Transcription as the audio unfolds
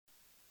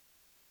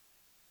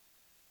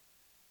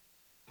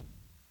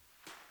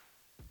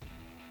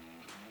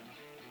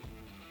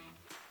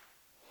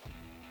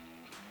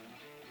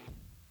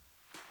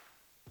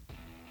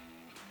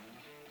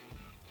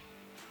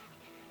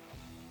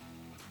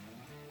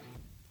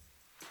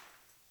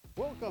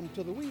Welcome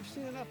to the We've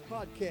Seen Enough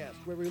podcast,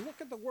 where we look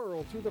at the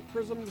world through the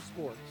prism of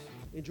sports.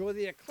 Enjoy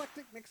the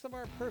eclectic mix of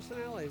our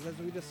personalities as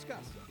we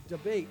discuss,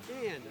 debate,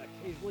 and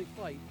occasionally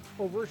fight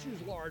over issues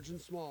large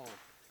and small.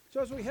 So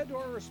as we head to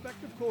our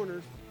respective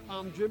corners,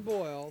 I'm Jim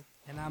Boyle.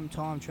 And I'm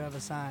Tom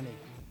Trevisani.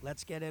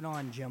 Let's get it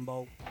on,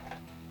 Jimbo.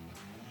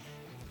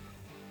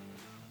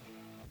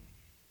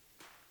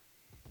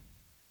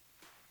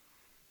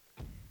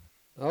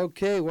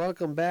 Okay,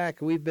 welcome back.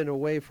 We've been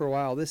away for a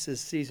while. This is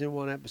Season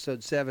 1,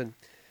 Episode 7.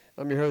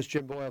 I'm your host,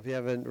 Jim Boyle. If you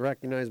haven't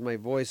recognized my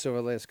voice over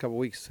the last couple of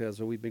weeks,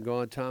 as we've been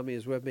gone, Tommy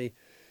is with me.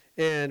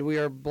 And we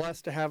are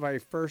blessed to have our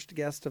first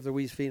guest of the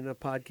We've Seen Enough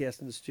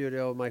podcast in the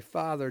studio, my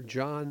father,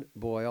 John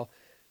Boyle,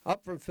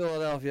 up from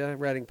Philadelphia,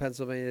 Reading,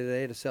 Pennsylvania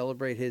today to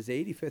celebrate his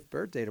 85th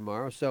birthday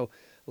tomorrow. So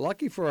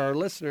lucky for our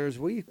listeners,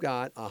 we've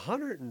got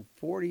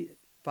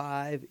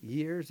 145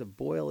 years of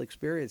Boyle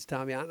experience.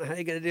 Tommy, I don't know how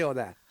you're going to deal with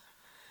that.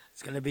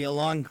 It's going to be a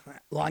long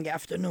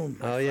afternoon.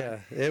 Oh,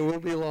 yeah, it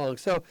will be long.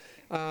 So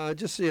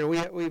just so you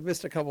know, we've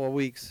missed a couple of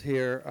weeks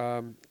here.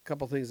 A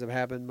couple of things have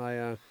happened.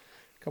 A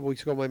couple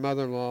weeks ago, my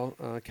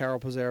mother-in-law, Carol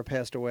Pizzera,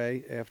 passed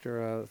away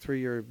after a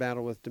 3-year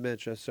battle with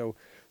dementia. So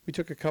we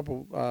took a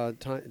couple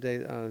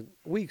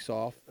weeks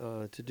off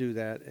to do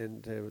that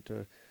and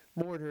to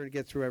mourn her and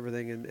get through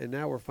everything. And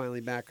now we're finally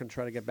back and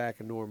try to get back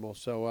to normal.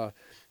 So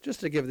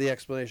just to give the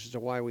explanations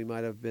of why we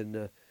might have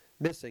been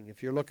missing.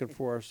 If you're looking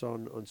for us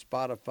on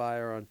Spotify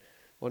or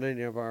on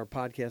any of our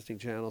podcasting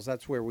channels,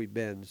 that's where we've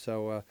been.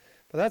 So,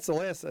 but that's the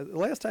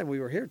last time we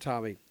were here,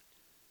 Tommy.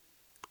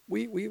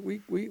 We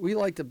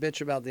like to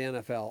bitch about the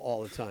NFL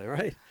all the time,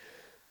 right?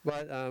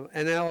 But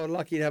and now we're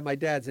lucky to have my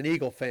dad's an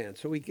Eagle fan,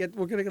 so we're going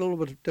to get a little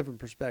bit different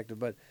perspective.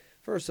 But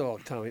first of all,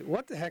 Tommy,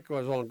 what the heck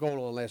was going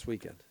on last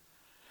weekend?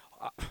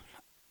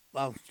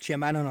 Well,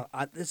 Jim, I don't know.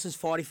 This is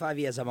 45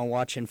 years I've been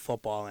watching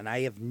football, and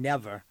I have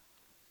never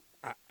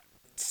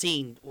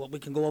seen, well, we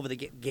can go over the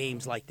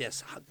games like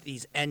this,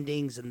 these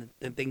endings and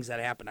things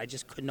that happen. I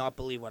just could not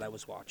believe what I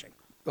was watching.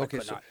 Okay,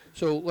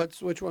 so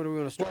which one are we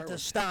going to start with? Well,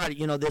 to start,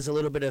 there's a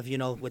little bit of,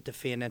 with the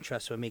fan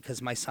interest with me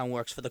because my son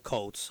works for the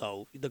Colts.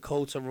 So the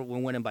Colts were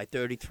winning by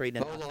 33 to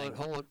nothing.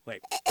 Hold on.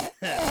 Wait.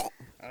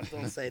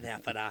 Don't say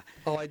that, but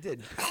oh, I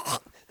did.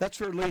 That's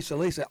for Lisa.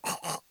 Lisa.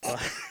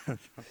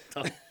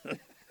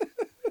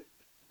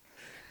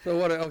 So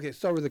what? Okay,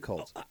 start with the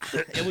Colts.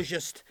 It was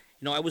just,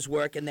 I was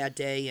working that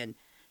day and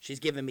she's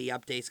giving me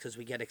updates because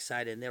we get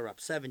excited, and they're up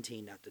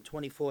 17-0,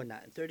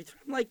 24-0, 33.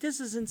 I'm like,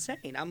 this is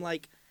insane. I'm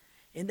like,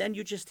 and then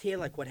you just hear,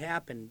 like, what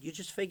happened. You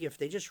just figure if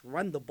they just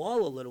run the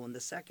ball a little in the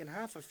second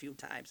half a few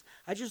times.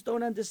 I just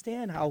don't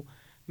understand how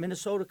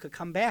Minnesota could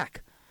come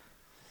back.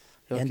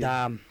 Okay.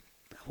 And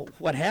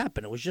what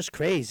happened? It was just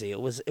crazy.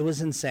 It was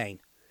insane.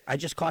 I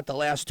just caught the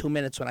last 2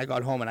 minutes when I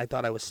got home, and I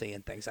thought I was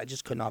seeing things. I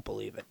just could not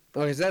believe it.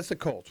 Okay, so that's the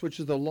Colts, which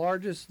is the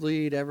largest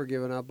lead ever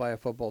given up by a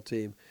football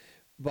team.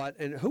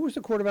 And who was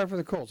the quarterback for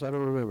the Colts? I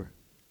don't remember.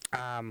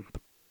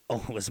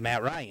 It was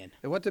Matt Ryan.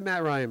 And what did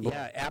Matt Ryan blow?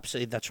 Yeah,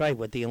 absolutely. That's right,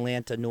 with the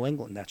Atlanta, New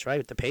England. That's right,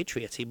 with the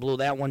Patriots. He blew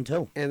that one,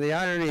 too. And the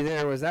irony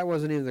there was that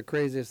wasn't even the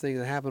craziest thing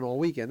that happened all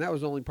weekend. That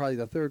was only probably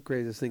the third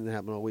craziest thing that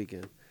happened all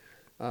weekend.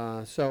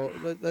 So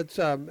let's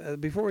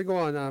before we go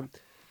on,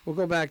 we'll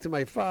go back to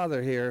my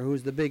father here,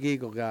 who's the big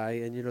Eagle guy.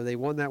 And, they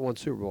won that one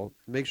Super Bowl.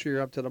 Make sure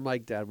you're up to the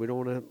mic, Dad. We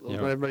don't want to let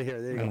everybody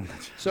hear. There you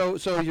go.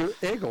 So your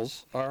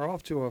Eagles are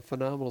off to a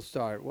phenomenal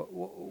start.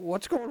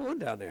 What's going on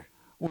down there?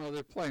 Well,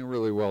 they're playing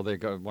really well. They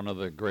got one of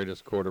the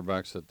greatest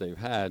quarterbacks that they've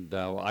had.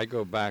 I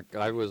go back.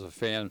 I was a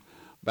fan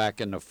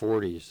back in the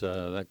 40s.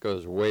 That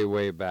goes way,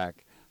 way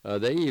back.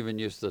 They even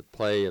used to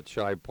play at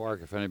Shibe Park,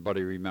 if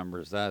anybody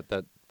remembers that.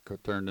 That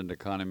turned into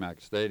Connie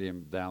Mack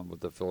Stadium down with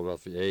the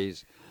Philadelphia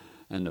A's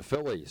and the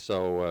Phillies.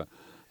 So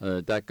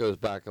that goes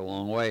back a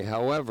long way.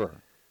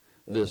 However,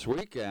 this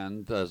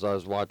weekend, as I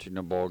was watching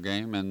the ball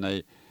game, and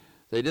they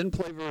didn't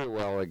play very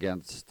well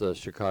against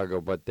Chicago,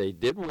 but they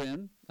did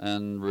win,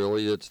 and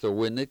really it's the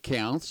win that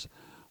counts.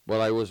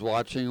 But I was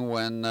watching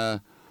when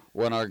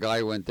our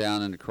guy went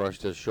down and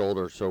crushed his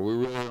shoulder, so we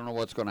really don't know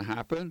what's going to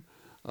happen.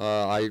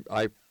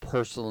 I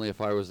personally,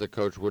 if I was the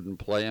coach, wouldn't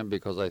play him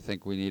because I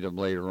think we need him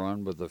later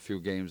on with the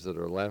few games that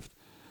are left.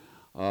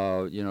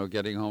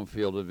 Getting home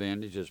field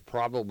advantage is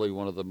probably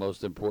one of the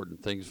most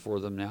important things for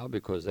them now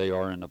because they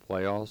are in the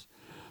playoffs.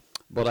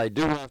 But I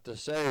do have to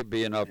say,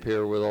 being up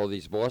here with all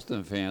these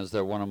Boston fans,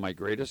 that one of my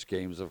greatest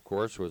games, of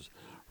course, was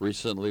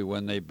recently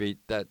when they beat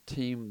that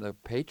team, the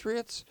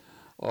Patriots.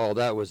 Oh,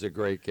 that was a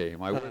great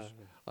game.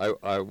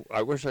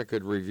 I wish I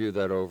could review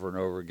that over and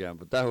over again,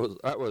 but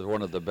that was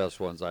one of the best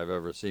ones I've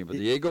ever seen. But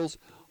the Eagles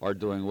are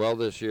doing well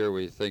this year.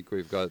 We think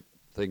we've got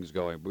things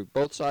going.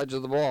 Both sides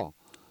of the ball.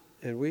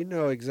 And we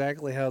know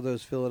exactly how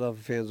those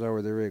Philadelphia fans are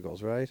with their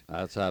Eagles, right?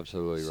 That's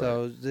absolutely right.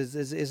 So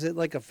is it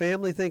like a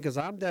family thing? Because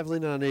I'm definitely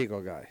not an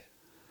Eagle guy.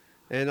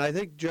 And I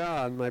think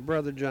John, my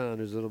brother John,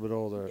 who's a little bit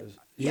older.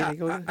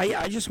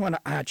 I just want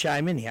to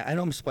chime in here. I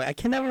know I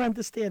can never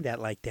understand that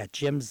like that.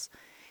 Jim's,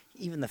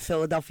 even the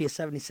Philadelphia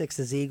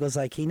 76ers, Eagles,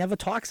 like he never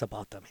talks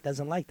about them. He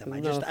doesn't like them. I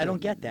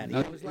don't get that. He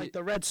No, always liked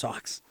the Red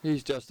Sox.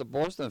 He's just a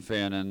Boston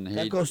fan, and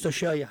That goes to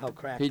show you how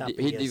cracked up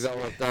he he is.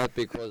 developed that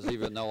because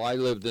even though I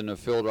lived in the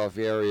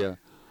Philadelphia area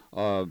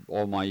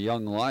all my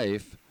young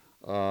life,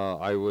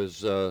 I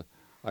was a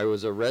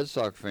Red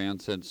Sox fan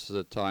since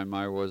the time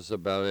I was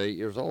about 8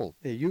 years old.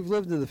 Hey, you've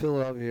lived in the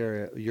Philadelphia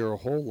area your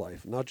whole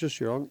life, not just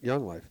your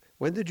young life.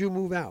 When did you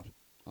move out?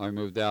 I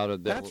moved out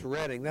of That's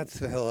Reading. That's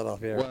the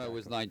Philadelphia area. when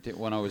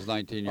I was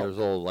 19 years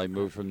old. I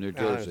moved from New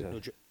Jersey.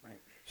 understand. Right.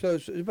 So,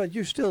 but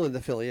you're still in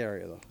the Philly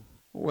area, though.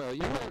 Well,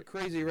 you You're a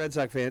crazy Red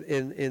Sox fan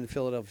in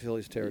Philadelphia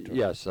Phillies territory.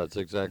 yes, that's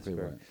exactly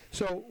That's right.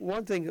 So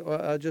one thing,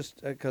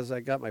 just because I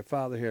got my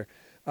father here,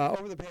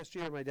 over the past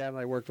year, my dad and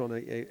I worked on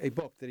a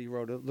book that he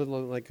wrote, a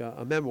little like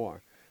a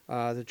memoir,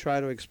 to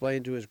try to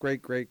explain to his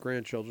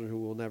great-great-grandchildren, who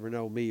will never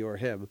know me or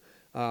him,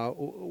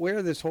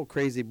 where this whole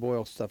crazy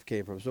Boyle stuff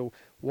came from. So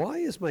why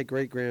is my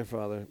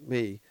great-grandfather,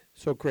 me,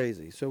 so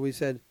crazy? So we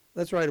said,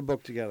 let's write a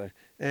book together.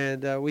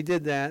 And we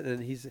did that,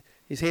 and he's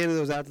handing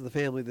those out to the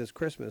family this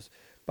Christmas.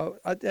 But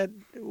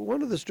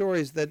one of the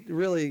stories that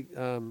really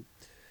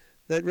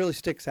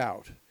sticks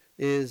out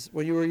is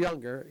when you were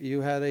younger,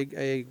 you had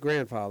a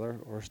grandfather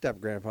or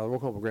step-grandfather. We'll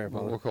call him a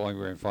grandfather. We'll call him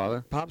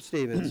grandfather. Pop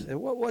Stevens. And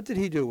what did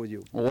he do with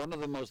you? Well, one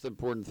of the most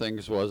important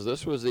things was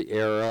this was the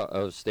era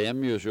of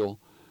Stan Musial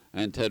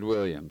and Ted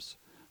Williams.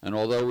 And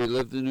although we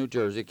lived in New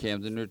Jersey,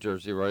 Camden, New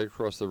Jersey, right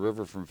across the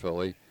river from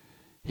Philly,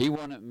 he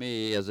wanted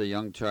me as a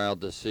young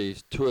child to see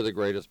two of the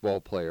greatest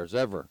ball players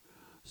ever.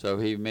 So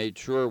he made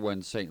sure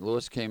when St.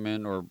 Louis came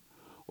in or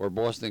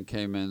Boston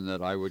came in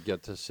that I would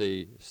get to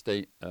see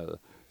Stan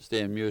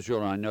Musial.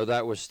 And I know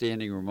that was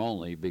standing room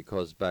only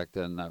because back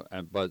then,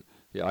 but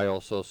yeah, I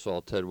also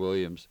saw Ted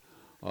Williams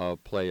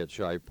play at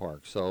Shibe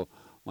Park. So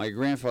my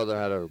grandfather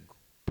had a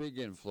big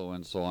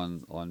influence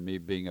on me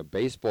being a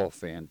baseball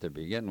fan to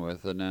begin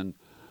with. And then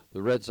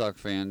the Red Sox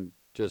fan,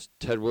 just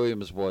Ted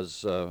Williams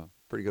was a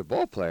pretty good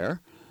ball player.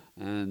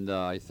 And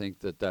I think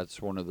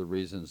that's one of the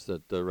reasons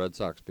that the Red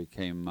Sox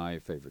became my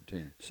favorite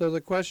team. So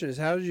the question is,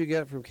 how did you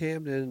get from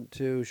Camden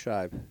to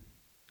Shibe?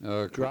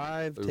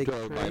 Drive, take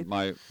a train?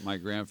 My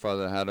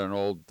grandfather had an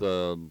old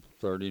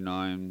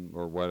 39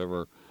 or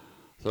whatever,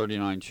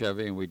 39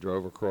 Chevy, and we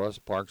drove across,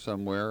 parked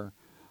somewhere,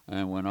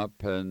 and went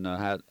up and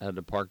had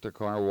to park the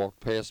car, walked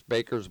past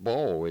Baker's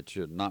Bowl, which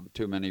not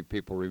too many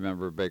people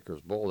remember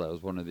Baker's Bowl. That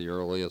was one of the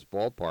earliest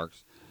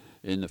ballparks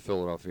in the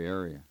Philadelphia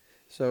area.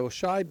 So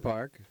Shibe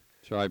Park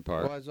Shibe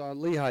Park. was on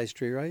Lehigh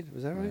Street, right?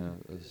 Was that right?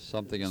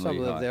 Something in Some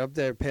of Lehigh. them, they're up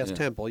there past Yeah.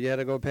 Temple. You had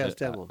to go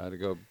past I Temple. had to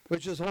go.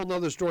 Which is a whole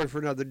nother story for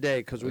another day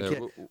because we Yeah,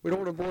 can't. We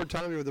don't want to bore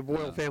Tommy with the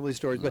Boyle No. family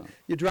stories. But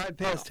you drive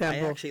past I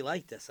Temple. actually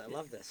like this. I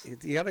love this.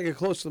 You got to get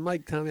close to the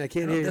mic, Tommy. I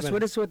can't hear you. That's man.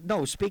 what it's what.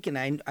 No, speaking,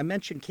 I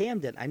mentioned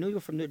Camden. I knew you were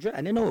from New Jersey. I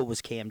didn't know it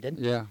was Camden.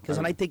 Yeah. Because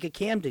when I think of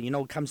Camden,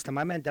 it comes to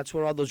my mind. That's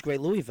where all those great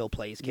Louisville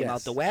plays came out.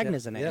 Yes. The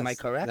Wagners and it. Am I Yes,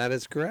 correct? That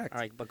is correct.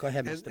 All right, but go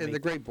ahead, And, Mr. and B. the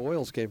great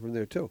Boyles came from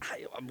there too.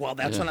 Well,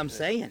 that's Yeah. what I'm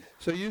saying.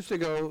 So you used to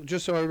go,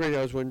 just so everybody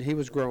knows, when he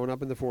was growing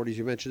up in the 40s,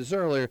 you mentioned this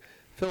earlier,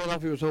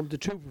 Philadelphia was home to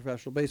two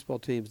professional baseball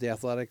teams, the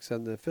Athletics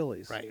and the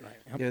Phillies. Right.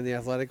 Yep. And the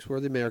Athletics were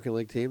the American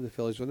League team, the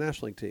Phillies were the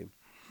National League team.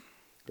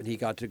 And he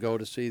got to go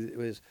to see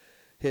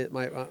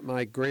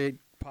my great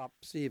Pop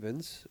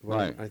Stevens,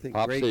 Right. I think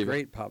Pop great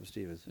Stevens. Pop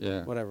Stevens,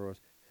 Yeah. whatever it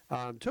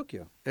was, took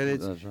you. And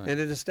That's right. and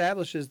it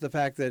establishes the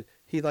fact that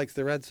he likes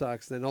the Red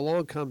Sox. Then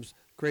along comes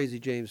crazy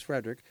James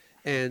Frederick,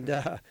 and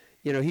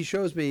he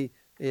shows me,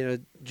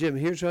 Jim,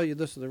 here's how you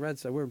listen to the Red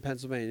Sox. We're in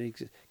Pennsylvania. He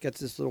gets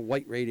this little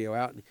white radio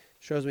out and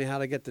shows me how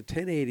to get the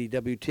 1080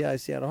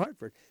 WTIC out of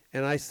Hartford.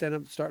 And I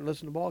start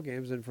listening to ball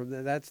games, and from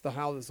there, that's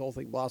how this whole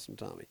thing blossomed,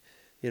 Tommy.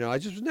 I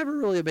just was never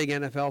really a big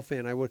NFL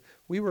fan.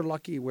 We were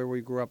lucky where we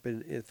grew up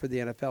for the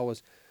NFL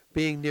was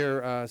being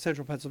near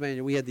central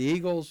Pennsylvania. We had the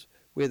Eagles,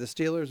 we had the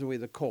Steelers, and we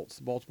had the Colts,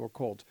 the Baltimore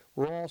Colts.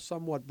 We're all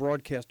somewhat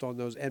broadcast on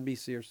those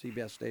NBC or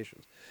CBS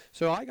stations.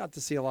 So I got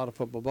to see a lot of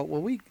football. But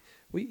when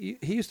he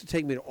used to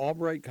take me to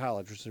Albright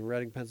College, which is in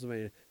Reading,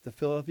 Pennsylvania. The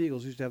Philadelphia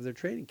Eagles used to have their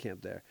training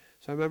camp there.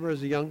 So I remember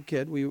as a young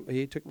kid,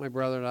 he took my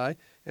brother and I,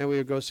 and we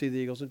would go see the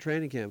Eagles in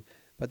training camp.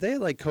 But they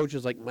had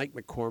coaches like Mike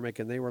McCormick,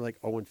 and they were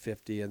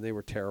 0-50, and they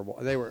were terrible.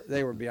 They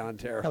were beyond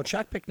terrible. No,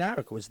 Chuck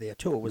McNarick was there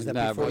too. Was that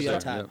McNabb before was your there,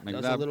 time? yeah.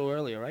 That was a little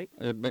earlier, right?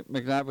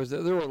 McNabb was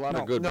there. There were a lot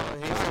of good.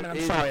 I'm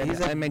sorry.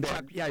 he's I a mean, Ben-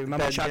 Chuck. Yeah, you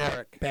remember Chuck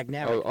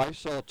Bednarik. Oh, Bednarik? I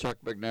saw Chuck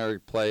McNary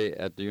play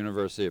at the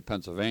University of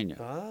Pennsylvania.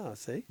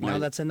 See? my- No,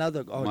 that's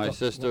another. Oh, My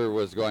sister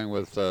was going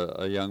with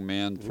a young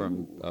man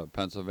from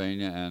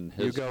Pennsylvania, and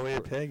You go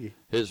in, Peggy.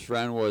 his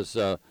friend was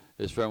a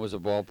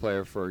ball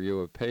player for U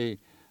of P,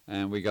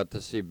 and we got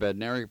to see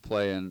Bednarik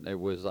play, and it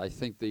was, I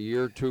think, the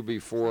year or two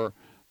before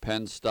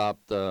Penn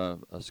stopped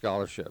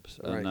scholarships,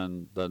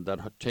 and then that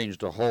changed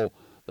the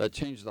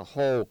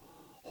whole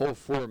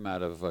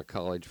format of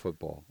college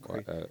football.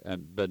 Right.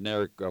 And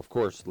Bednarik, of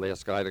course,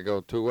 last guy to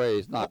go two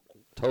ways, not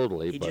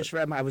totally. He but just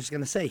read my. I was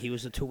going to say he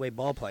was a two-way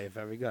ball player.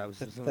 Very good. That was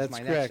That's my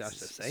correct. next. I was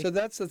to say. So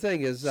that's the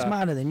thing is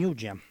Smarter than you,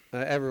 Jim.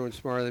 everyone's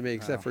smarter than me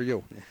except Oh. for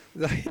you.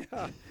 But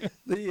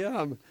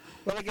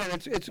again,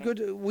 it's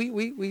good.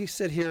 We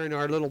sit here in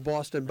our little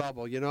Boston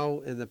bubble, you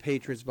know, in the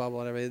Patriots bubble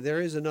and everything.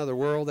 There is another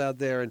world out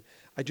there, and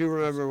I do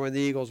remember when the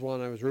Eagles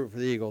won. I was rooting for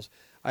the Eagles.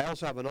 I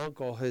also have an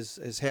uncle,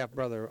 his half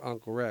brother,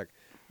 Uncle Rick,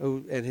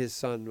 who and his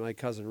son, my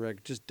cousin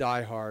Rick, just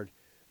die hard.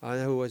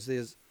 Who was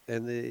his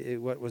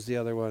and what was the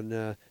other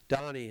one?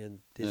 Donnie and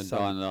his and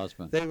son. Don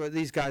Osmond.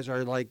 These guys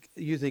are like,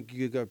 you think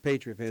you go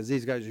Patriot fans.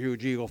 These guys are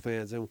huge Eagle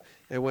fans. And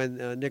when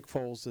Nick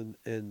Foles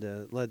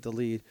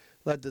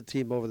led the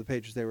team over the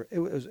Patriots, it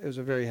was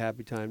a very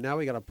happy time. Now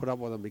we got to put up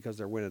with them because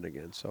they're winning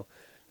again. So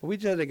we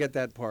tend to get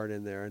that part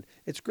in there, and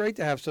it's great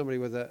to have somebody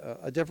with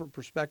a different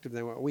perspective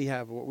than what we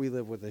have, what we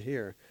live with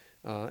here.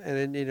 And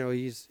then, you know,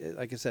 he's,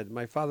 like I said,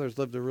 my father's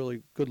lived a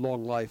really good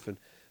long life, and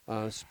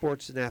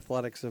sports and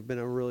athletics have been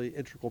a really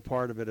integral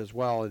part of it as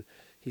well. And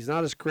he's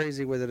not as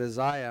crazy with it as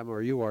I am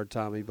or you are,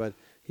 Tommy, but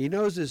he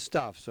knows his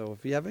stuff. So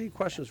if you have any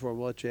questions for him,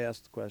 we'll let you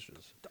ask the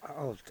questions.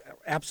 Oh,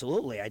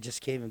 absolutely. I just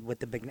came with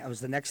the big. That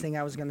was the next thing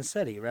I was going to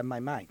say. You read my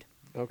mind.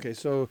 Okay,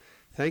 so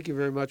thank you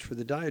very much for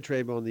the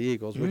diatribe on the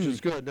Eagles, which is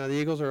good. Now the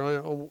Eagles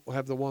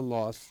have the one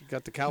loss.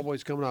 Got the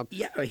Cowboys coming up.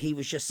 Yeah, he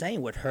was just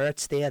saying what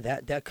hurts there.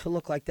 That could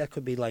look like that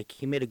could be like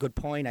he made a good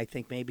point. I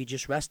think maybe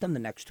just rest them the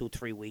next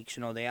 2-3 weeks.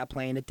 You know, they are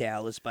playing at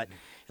Dallas, but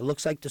it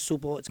looks like the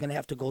Super Bowl it's going to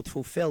have to go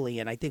through Philly,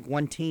 and I think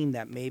one team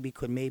that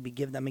could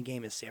give them a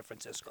game is San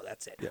Francisco.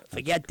 That's it. Yeah,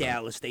 Forget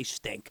Dallas; they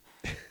stink.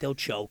 They'll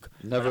choke.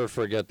 Never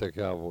forget the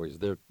Cowboys.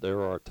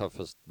 They're our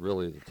toughest,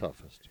 really the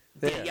toughest.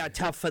 Yeah,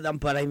 tough for them,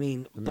 but I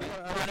mean, they're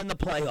in the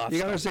playoffs. You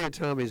got to understand,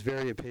 Tommy's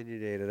very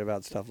opinionated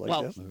about stuff like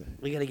well, this.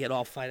 we got to get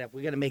all fired up.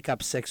 We got to make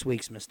up 6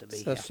 weeks, Mr.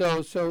 B.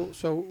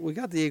 So we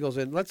got the Eagles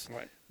in.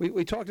 Right.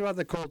 We talked about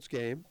the Colts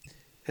game,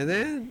 and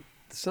then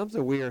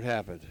something weird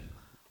happened.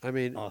 I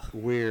mean,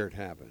 weird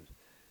happened.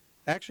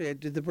 Actually,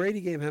 did the Brady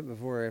game happen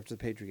before or after the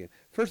Patriot game?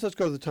 First, let's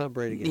go to the Tom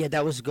Brady game. Yeah,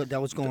 that was good.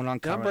 That was going on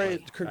Tom currently.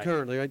 Brady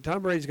concurrently, right?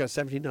 Tom Brady's got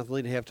 17-0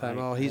 lead at halftime.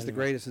 Right. Oh, he's the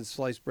greatest in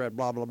sliced bread.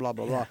 Blah blah blah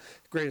blah blah.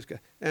 Greatest guy.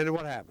 And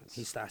what happens?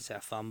 He starts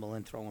that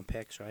fumbling, throwing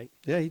picks, right?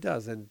 Yeah, he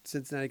does. And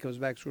Cincinnati comes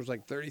back, scores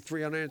like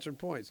 33 unanswered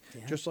points,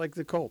 Yeah. just like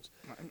the Colts.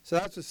 So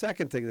that's the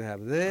second thing that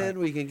happened. Then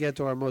we can get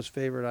to our most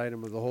favorite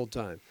item of the whole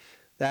time.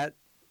 That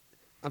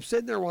I'm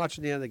sitting there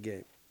watching the end of the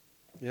game,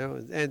 you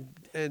know,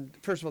 and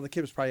first of all, the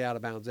kid was probably out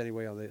of bounds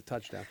anyway on the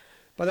touchdown.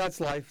 But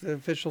that's life. The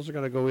officials are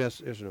going to go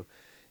yes or no.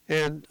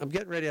 And I'm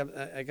getting ready.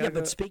 I got Yeah,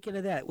 but speaking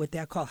of that, with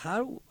that call,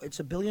 it's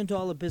a $1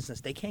 billion business.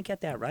 They can't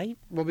get that right.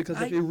 Well,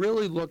 because if you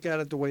really look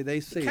at it the way they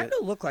see kind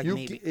of look like you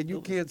maybe. and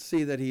you can't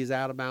see that he's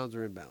out of bounds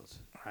or in bounds.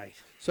 Right.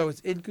 So it's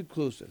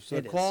inconclusive. So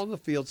It the call is. on the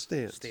field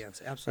stands. Stands,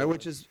 Right, absolutely.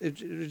 which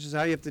is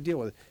how you have to deal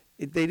with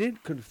it. They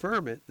didn't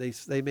confirm it.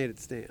 They made it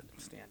stand.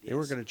 Stand, They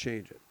weren't yes. going to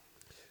change it.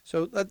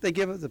 So they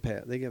give it the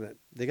pass. They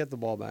get the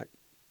ball back.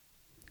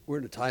 We're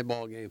in a tie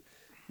ball game.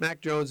 Mac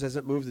Jones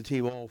hasn't moved the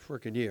team all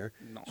freaking year.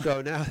 No.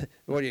 So now,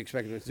 what do you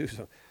expect him to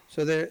do?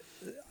 So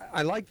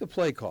I like the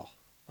play call.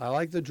 I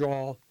like the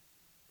draw.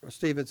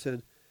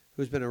 Stevenson,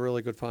 who's been a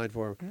really good find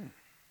for him.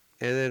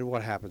 And then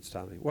what happens,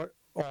 Tommy? What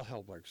all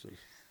hell breaks loose.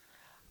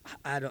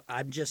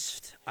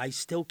 I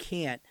still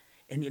can't.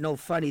 And you know,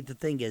 funny, the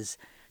thing is,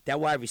 that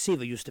wide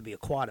receiver used to be a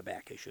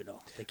quarterback, as you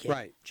know. The kid.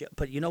 Right.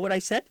 But you know what I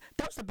said?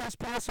 That was the best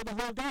pass of the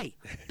whole day.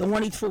 The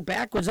one he threw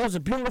backwards, that was a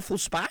beautiful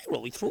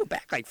spiral. He threw it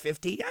back like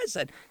 50 yards. I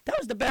said, that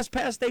was the best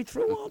pass they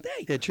threw all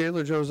day. Yeah,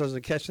 Chandler Jones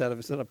doesn't catch that if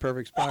it's not a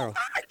perfect spiral.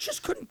 I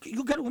just couldn't.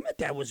 You got to admit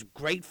that was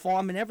great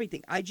form and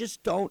everything. I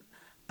just don't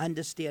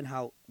understand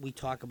how we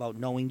talk about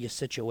knowing your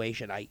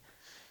situation.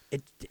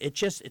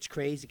 It's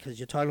crazy because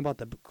you're talking about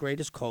the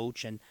greatest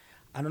coach, and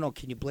I don't know.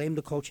 Can you blame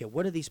the coach here?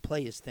 What are these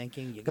players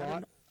thinking? You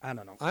got. I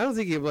don't know. I don't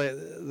think you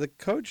blame the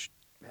coach.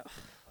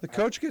 The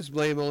coach gets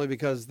blamed only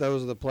because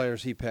those are the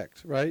players he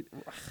picked, right?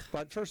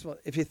 But first of all,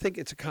 if you think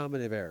it's a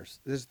common of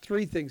errors, there's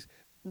 3 things.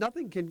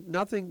 Nothing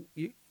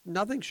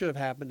should have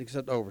happened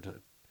except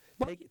overtime.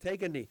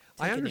 Take a knee.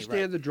 I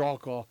understand the draw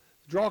call.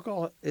 The draw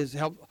call is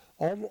help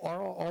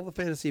all the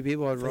fantasy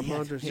people had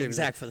Ramon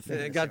exact for the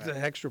fantasy, got the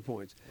right. extra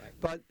points. Right.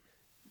 But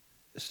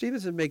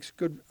Stevenson makes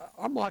good.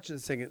 I'm watching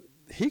this thing.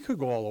 He could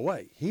go all the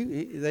way.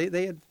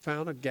 They had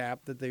found a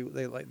gap that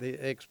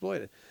they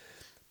exploited.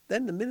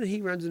 Then the minute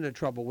he runs into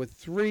trouble with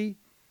 3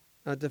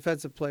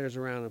 defensive players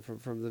around him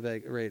from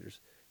the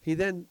Raiders, he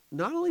then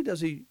not only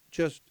does he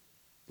just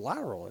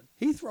lateral it,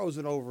 he throws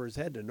it over his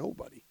head to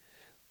nobody.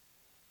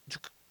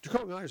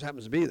 Jacoby Myers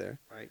happens to be there.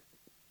 Right.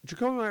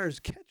 Jacoby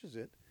Myers catches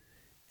it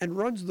and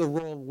runs the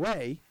wrong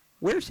way.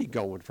 Where's he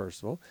going,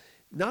 first of all?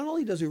 Not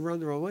only does he run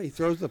the wrong way, he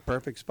throws the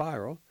perfect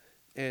spiral.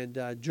 And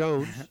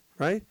Jones,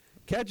 right,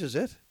 catches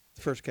it,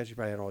 the first catch he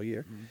probably had all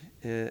year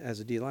as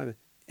a D lineman,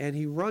 and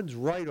he runs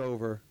right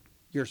over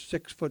your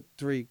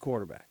 6'3"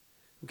 quarterback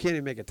who can't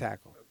even make a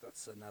tackle.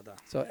 That's another.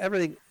 So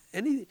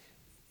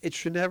it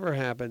should never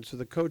happen. So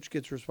the coach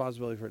gets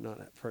responsibility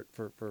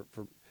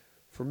for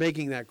for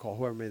making that call,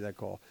 whoever made that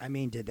call. I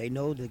mean, did they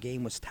know the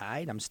game was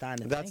tied? I'm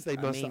starting to That's- think.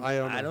 they must- I mean,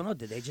 I don't know.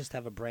 Did they just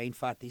have a brain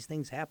fart? These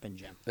things happen,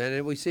 Jim. And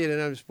then we see it in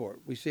other sport.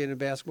 We see it in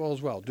basketball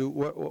as well.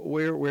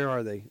 Where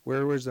are they?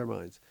 Where's their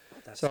minds?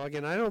 So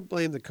again, I don't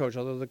blame the coach,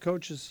 although the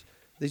coaches,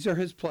 these are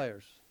his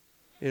players,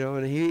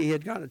 and he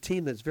had gotten a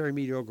team that's very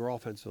mediocre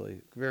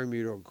offensively, very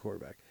mediocre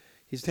quarterback.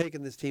 He's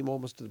taken this team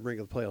almost to the brink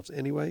of the playoffs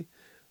anyway,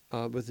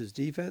 with his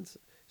defense.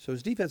 So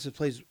his defense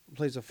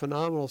plays a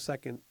phenomenal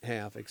second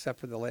half, except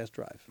for the last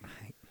drive,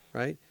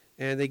 right?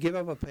 And they give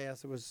up a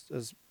pass that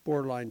was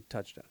borderline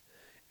touchdown,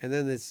 and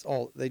then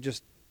they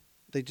just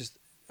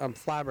I'm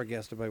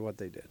flabbergasted by what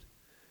they did.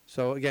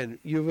 So again,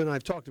 you and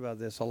I've talked about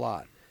this a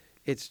lot.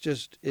 It's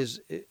just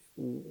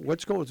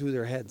what's going through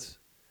their heads.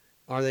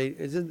 Are they?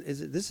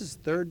 This is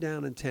 3rd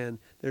down and 10.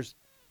 There's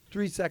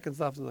 3 seconds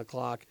left on the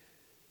clock.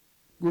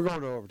 We're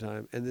going to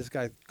overtime, and this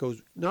guy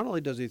goes. Not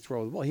only does he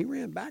throw the ball, he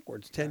ran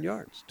backwards 10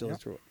 yards till he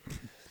threw it.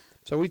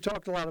 So we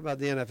talked a lot about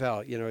the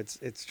NFL.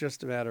 It's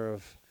just a matter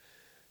of,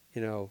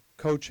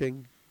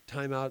 coaching,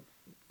 timeout,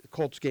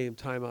 Colts game,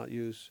 timeout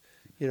use.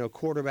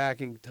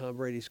 Quarterbacking. Tom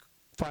Brady's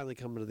finally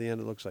coming to the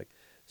end. It looks like.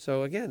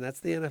 So again,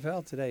 that's the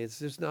NFL today. It's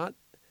just not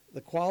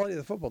the quality of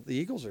the football. The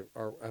Eagles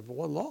have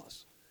one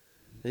loss.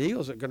 The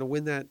Eagles are going to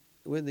win the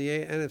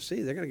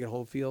NFC. They're going to get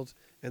home field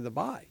and the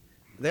bye.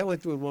 They only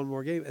have to win one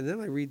more game. And then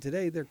I read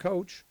today their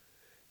coach,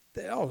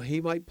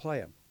 he might play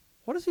him.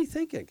 What is he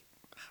thinking?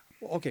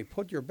 Well, okay,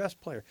 put your best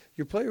player.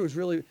 Your player who's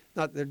really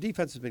not. Their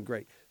defense has been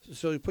great.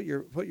 So you put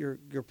your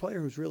player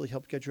who's really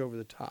helped get you over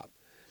the top.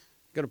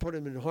 Going to put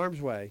him in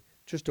harm's way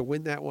just to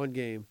win that one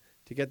game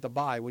to get the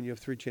bye when you have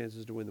 3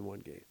 chances to win the one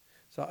game.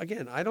 So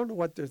again, I don't know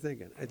what they're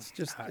thinking. It's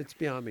just it's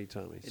beyond me,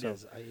 Tommy. It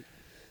is.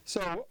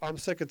 So I'm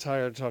sick and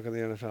tired of talking the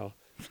NFL.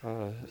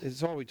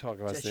 It's all we talk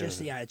about. It's just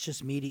it's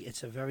just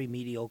It's a very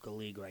mediocre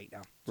league right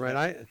now.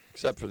 Right.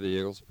 Except for the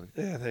Eagles.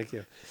 Yeah, thank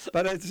you.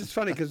 But it's just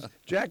funny because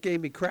Jack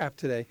gave me crap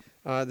today,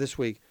 this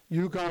week.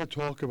 You got to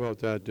talk about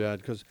that, Dad,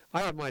 because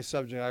I have my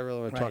subject I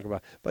really want to talk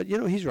about. But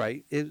he's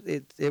right.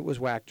 It was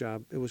whack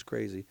job. It was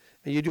crazy,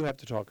 and you do have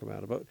to talk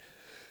about it. But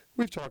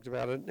we've talked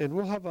about it, and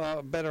we'll have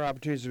better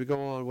opportunities as we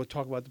go on. We'll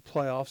talk about the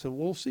playoffs, and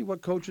we'll see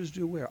what coaches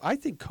do where. I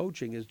think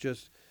coaching is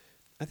just.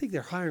 I think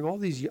they're hiring all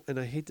these, and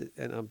I hate to,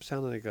 and I'm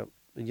sounding like I'm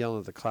yelling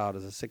at the cloud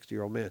as a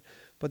 60-year-old man,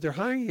 but they're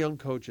hiring young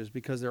coaches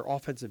because they're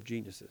offensive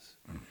geniuses.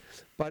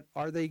 But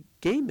are they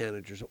game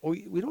managers? Oh,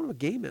 we don't have a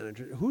game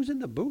manager. Who's in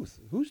the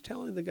booth? Who's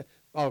telling the guy?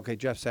 Oh, okay,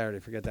 Jeff Saturday,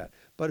 forget that.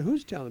 But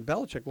who's telling?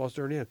 Belichick lost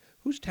early on.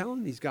 Who's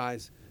telling these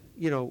guys?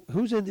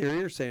 Who's in their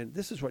ear saying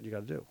this is what you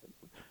got to do?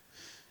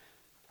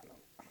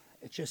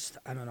 It's just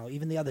I don't know.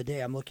 Even the other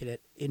day, I'm looking at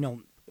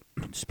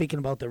speaking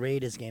about the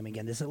Raiders game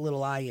again, there's a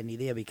little irony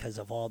there because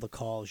of all the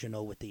calls,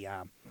 with the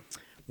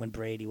when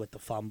Brady with the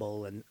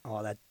fumble and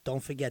all that.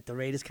 Don't forget, the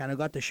Raiders kind of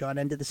got the short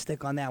end of the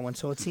stick on that one,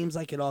 so it seems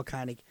like it all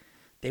kind of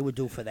they were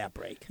due for that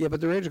break. Yeah,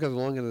 but the Raiders got the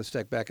long end of the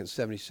stick back in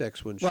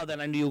 '76 when. Well,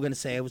 then I knew you were going to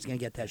say I was going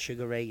to get that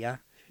Sugar Ray, yeah?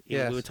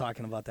 Yes. We were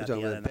talking about that the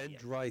other night. Ben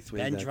Dreith.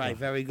 Ben Dreith,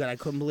 very good. I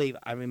couldn't believe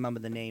I remember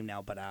the name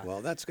now, but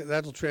well,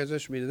 that'll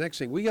transition me to the next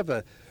thing. We're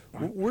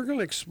going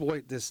to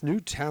exploit this new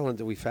talent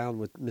that we found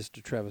with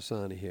Mr.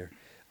 Trevisani here.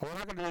 We're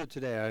not going to do it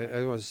today.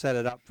 I want to set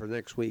it up for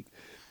next week.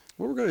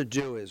 What we're going to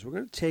do is we're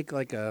going to take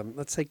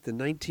let's take the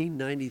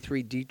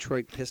 1993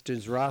 Detroit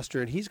Pistons roster,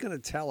 and he's going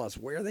to tell us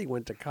where they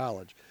went to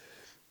college.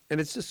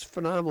 And it's just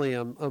phenomenally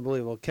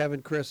unbelievable.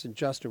 Kevin, Chris, and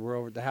Justin were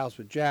over at the house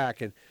with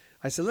Jack, and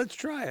I said, let's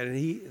try it. And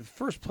the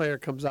first player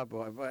comes up.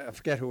 I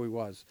forget who he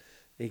was.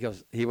 He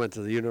goes, he went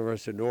to the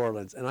University of New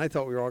Orleans, and I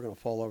thought we were all going to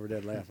fall over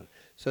dead laughing.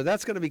 So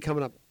that's going to be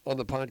coming up on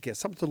the podcast,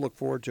 something to look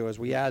forward to as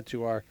we add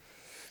to our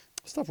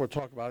stuff we're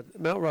talking about.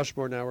 Mount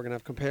Rushmore now, we're going to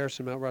have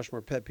comparison, Mount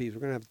Rushmore pet peeves.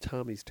 We're going to have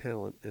Tommy's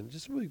talent. And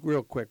just really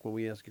real quick when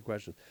we ask you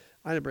questions.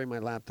 I didn't bring my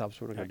laptop,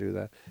 so we're not going to do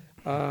that.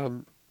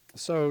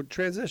 So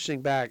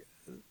transitioning back,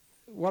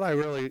 it would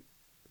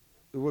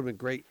have been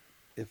great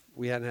if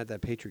we hadn't had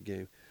that Patriot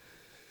game.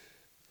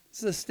 It's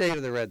the state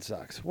of the Red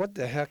Sox. What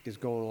the heck is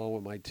going on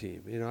with my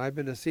team? I've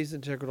been a season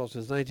ticket holder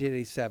since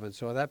 1987,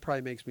 so that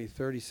probably makes me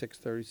 36,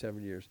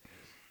 37 years.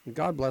 And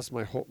God bless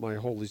my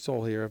holy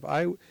soul here. If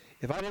I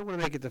didn't want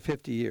to make it to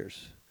 50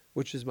 years,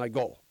 which is my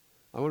goal,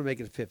 I want to make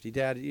it to 50.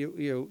 Dad,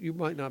 you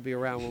might not be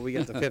around when we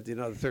get to 50,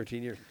 another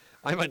 13 years.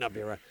 I might not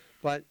be around,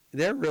 but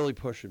they're really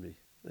pushing me.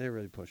 They're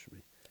really pushing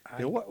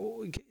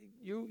me.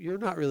 You're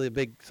not really a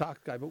big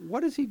Sox guy, but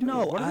what is he doing?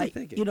 No, what are they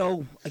thinking?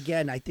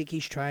 Again, I think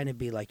he's trying to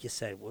be, like you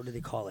said, what do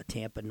they call it,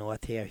 Tampa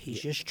North here.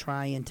 He's just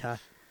trying to,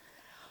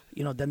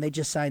 then they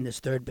just signed this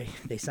third base.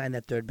 They signed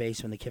that third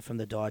baseman, the kid from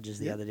the Dodgers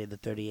the other day, the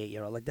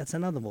 38-year-old. Like, that's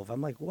another move.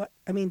 I'm like, what?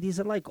 I mean, these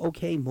are like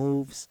okay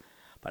moves,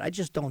 but I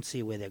just don't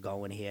see where they're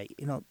going here.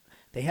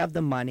 They have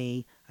the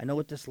money. I know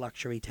with this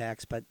luxury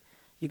tax, but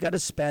you got to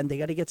spend. They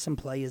got to get some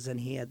players in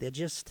here. They're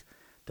just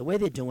the way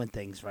they're doing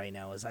things right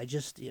now is I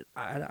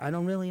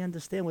don't really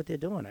understand what they're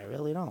doing. I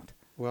really don't.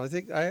 Well, I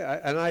think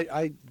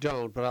I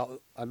don't,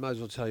 but I might as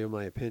well tell you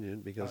my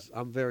opinion because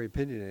I'm very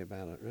opinionated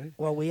about it, right?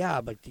 Well, we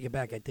are, but to get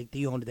back, I think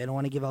the owner, they don't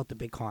want to give out the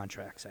big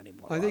contracts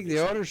anymore. I think the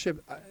obviously.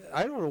 ownership.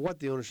 I don't know what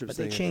the ownership's But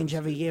they saying. change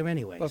every year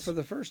anyways. But for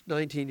the first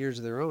 19 years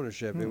of their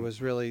ownership, it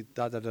was really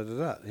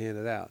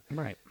handed out.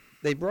 Right.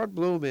 They brought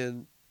Bloom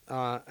in,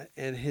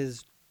 and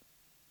his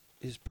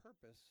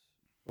purpose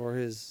or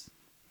his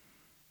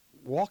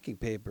walking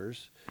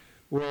papers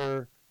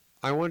were,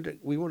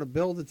 we want to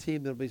build a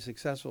team that'll be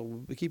successful.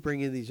 We keep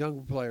bringing in these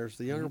younger players.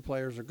 The younger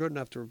players are good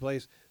enough to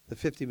replace the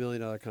 $50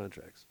 million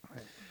contracts.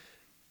 Right.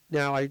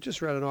 Now, I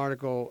just read an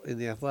article in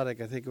The Athletic,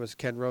 I think it was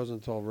Ken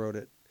Rosenthal wrote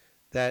it,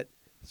 that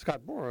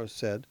Scott Boras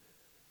said,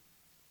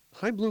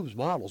 Chaim Bloom's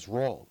model's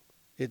wrong.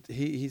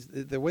 He's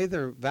the way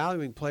they're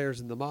valuing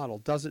players in the model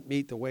doesn't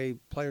meet the way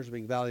players are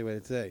being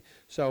evaluated today.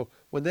 So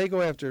when they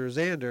go after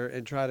Xander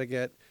and try to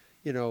get,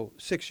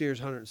 6 years,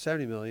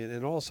 $170 million,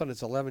 and all of a sudden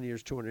it's 11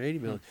 years,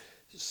 $280 million,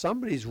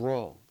 somebody's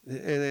wrong, and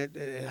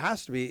it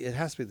has to be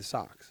the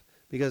Sox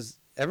because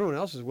everyone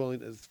else is willing.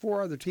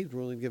 4 other teams are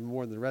willing to give him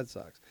more than the Red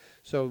Sox.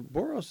 So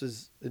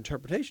Boros's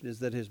interpretation is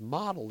that his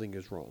modeling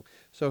is wrong.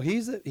 So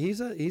he's a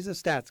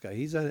stats guy.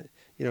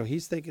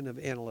 He's thinking of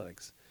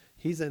analytics.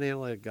 He's an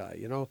analytic guy,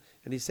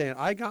 and he's saying,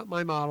 I got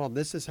my model, and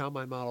this is how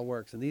my model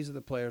works, and these are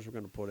the players we're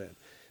going to put in.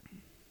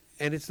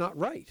 And it's not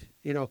right,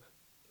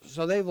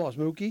 So they've lost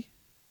Mookie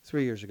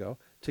 3 years ago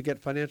to get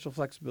financial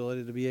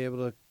flexibility to be able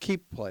to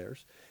keep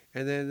players.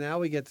 And then now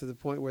we get to the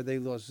point where they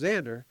lost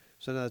Xander.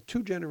 So now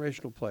 2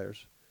 generational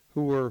players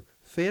who were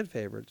fan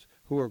favorites,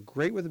 who are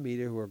great with the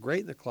media, who are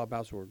great in the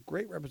clubhouse, who are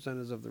great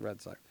representatives of the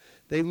Red Sox.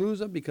 They lose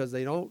them because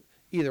they don't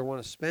either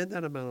want to spend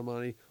that amount of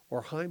money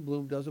or Chaim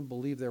Bloom doesn't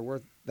believe they're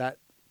worth that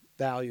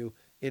value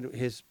in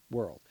his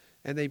world.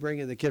 And they bring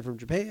in the kid from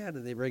Japan,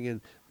 and they bring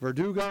in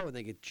Verdugo, and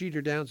they get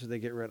Jeter down, so they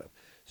get rid of.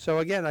 So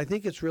again, I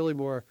think it's really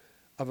more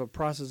of a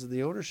process that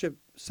the ownership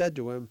said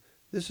to him,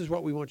 this is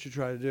what we want you to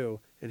try to do.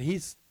 And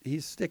he's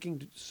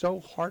sticking so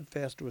hard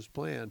fast to his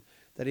plan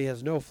that he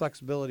has no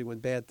flexibility when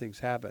bad things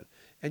happen.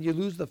 And you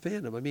lose the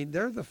fandom. I mean,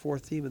 they're the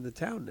 4th team in the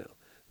town now.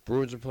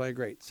 Bruins are playing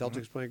great.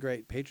 Celtics playing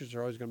great. Patriots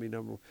are always going to be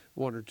number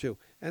 1 or 2.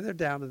 And they're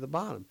down at the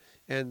bottom.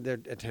 And their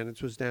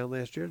attendance was down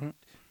last year.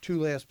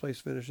 2 last place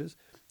finishes.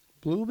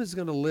 Bloom is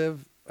going to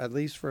live, at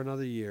least for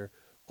another year,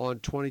 on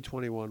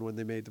 2021 when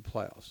they made the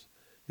playoffs.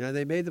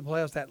 They made the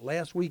playoffs that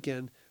last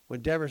weekend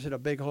when Devers hit a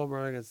big home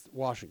run against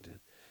Washington.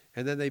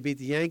 And then they beat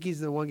the Yankees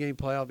in the one-game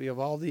playoff,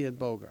 Eovaldi and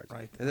Bogarts.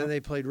 Right. And then they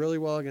played really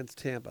well against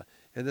Tampa.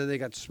 And then they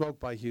got smoked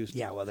by Houston.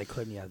 Yeah, well, they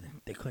couldn't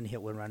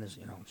hit with runners,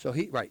 So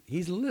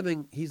he's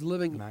living.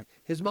 Right.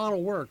 His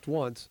model worked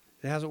once.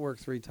 It hasn't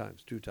worked 2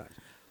 times.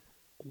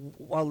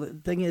 Well, the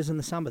thing is, in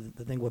the summer,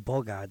 the thing with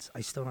Bogarts,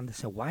 I still don't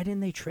understand. Why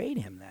didn't they trade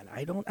him then?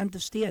 I don't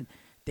understand.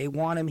 They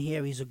want him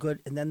here. He's a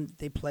good, and then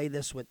they play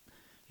this with,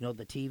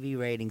 the TV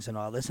ratings and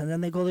all this, and then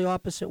they go the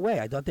opposite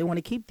way. I thought they want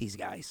to keep these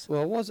guys.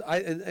 Well,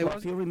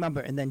 If you remember,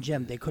 and then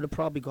Jim, they could have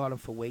probably got him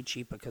for way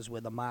cheaper because where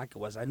the market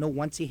was. I know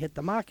once he hit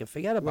the market,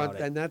 forget about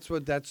it. And that's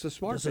the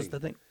smart This thing. is the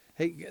thing.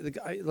 Hey,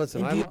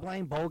 listen, And do you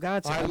blame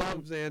Bogarts? I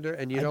love Xander,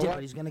 and you I know did, what?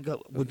 but he's going to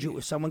go.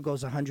 If someone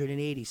goes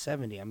 180,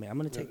 70, I mean, I'm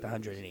going to take the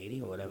 180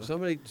 or whatever.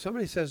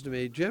 Somebody says to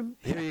me, Jim,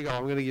 here you go.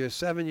 I'm going to give you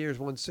 7 years,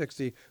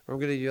 160, or I'm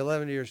going to give you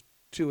 11 years,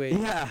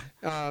 280.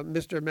 Yeah.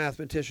 Mr.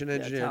 Mathematician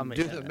Engineer, tell me.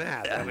 do the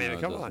math. I mean,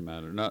 No, come it on. doesn't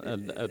matter. Not,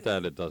 at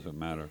that, it doesn't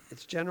matter.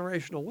 It's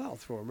generational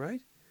wealth for him,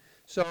 right?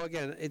 So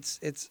again,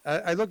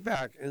 I look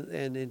back,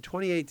 and in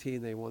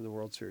 2018 they won the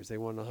World Series. They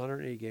won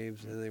 108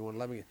 games, and they won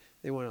 11 games.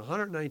 They won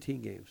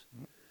 119 games.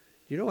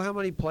 You know how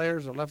many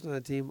players are left on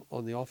that team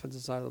on the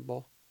offensive side of the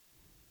ball?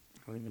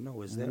 I don't even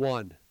know. Is there?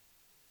 1.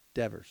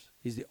 Devers.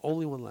 He's the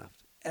only one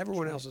left.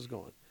 Everyone else is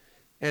gone.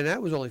 And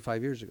that was only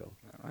 5 years ago.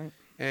 All right.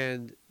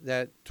 And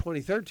that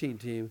 2013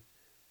 team,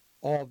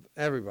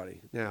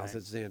 everybody now Right.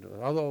 says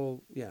Xander.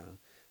 Although, yeah,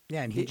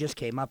 Yeah, and he just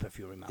came up, if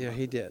you remember. yeah,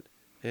 he did.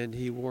 And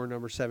he wore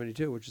number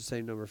 72, which is the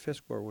same number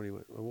Fisk wore when he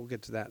went. And we'll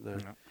get to that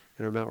in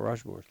our Mount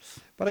Rushmore.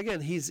 But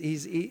again,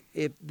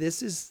 if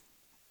this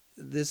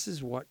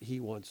is what he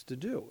wants to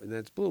do, and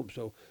that's Bloom.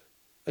 So,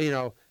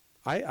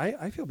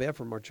 I feel bad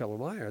for Marcelo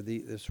Meyer,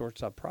 the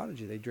shortstop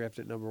prodigy. They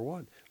drafted number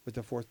 1 with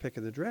the 4th pick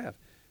in the draft.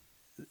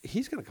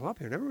 He's going to come up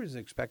here, and everyone's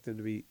expecting him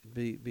to be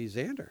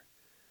Xander.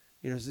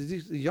 So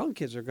these young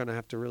kids are going to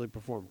have to really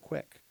perform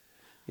quick.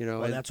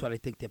 Well, that's what I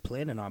think they're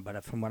planning on,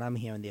 but from what I'm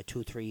hearing, they're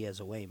 2-3 years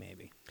away,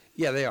 maybe.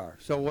 Yeah, they are.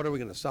 So what are we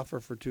going to suffer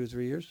for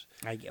 2-3 years?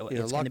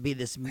 It's going to be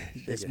this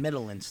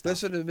middle and stuff.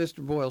 Listen to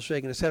Mr. Boyle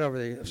shaking his head over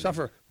there.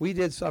 Suffer. We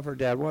did suffer,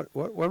 Dad. When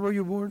were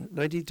you born?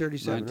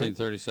 1937.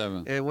 1937.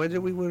 Right? And when did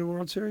we win a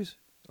World Series?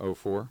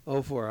 04.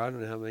 04. I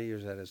don't know how many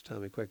years that is.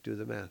 Tommy, quick, do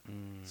the math.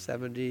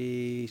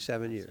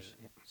 77 years.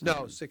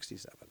 No,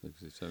 67.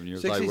 67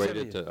 years.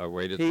 67 I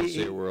waited to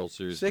see a World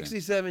Series.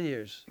 67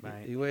 years.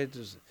 Right. He waited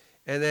to,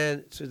 and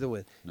then to the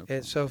win. No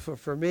And so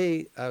for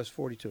me, I was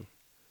 42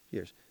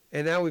 years,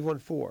 and now we've won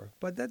 4.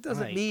 But that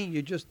doesn't Right. mean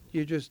you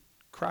just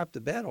crap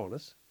the bet on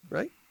us,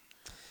 right?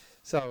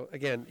 So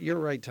again, you're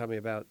right, Tommy,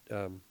 about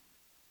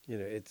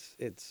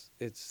it's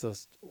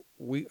just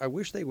I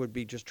wish they would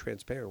be just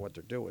transparent what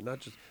they're doing, not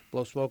just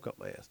blow smoke up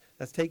my ass.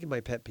 That's taking my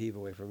pet peeve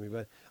away from me.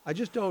 But I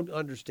just don't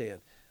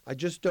understand. I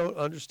just don't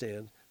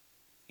understand.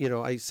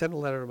 I sent a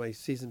letter to my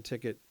season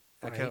ticket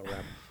account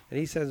rep, and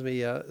he sends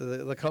me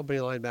the company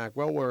line back.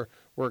 Well,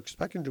 we're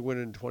expecting to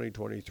win in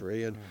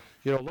 2023, and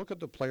look at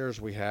the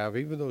players we have.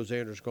 Even though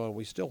Xander's gone,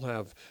 we still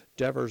have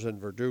Devers and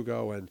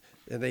Verdugo, and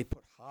they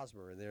put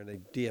Hosmer in there, and they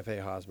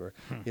DFA Hosmer.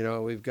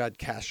 We've got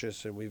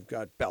Cassius, and we've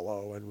got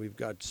Bello, and we've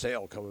got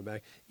Sale coming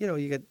back.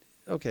 You get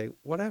okay,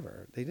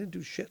 whatever. They didn't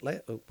do shit.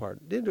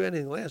 Didn't do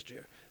anything last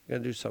year. They're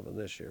gonna do something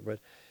this year, but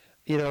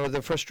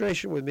the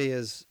frustration with me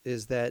is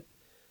that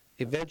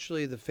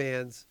eventually the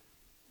fans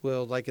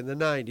will, like in the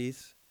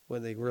 90s,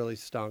 when they really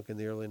stunk in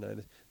the early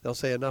 90s, they'll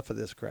say enough of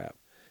this crap.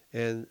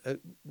 And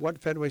what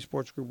Fenway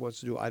Sports Group wants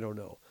to do, I don't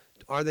know.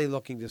 Are they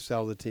looking to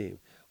sell the team?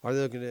 Are they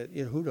looking to,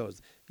 who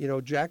knows?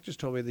 Jack just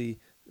told me the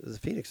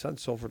Phoenix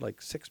Suns sold for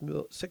like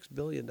 $6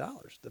 billion.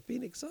 The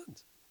Phoenix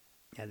Suns.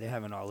 Yeah, they're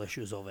having all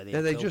issues over there.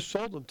 And they too. just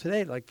sold them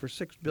today, like for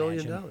 $6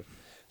 billion. Imagine.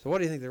 So what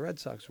do you think the Red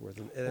Sox are worth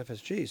in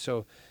FSG?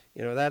 So,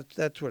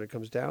 that's what it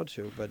comes down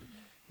to. But,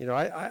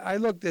 I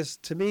look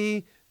to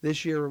me,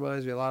 this year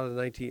reminds me a lot of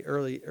the late 70s,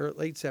 early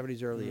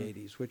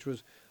 80s, which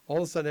was all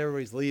of a sudden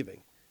everybody's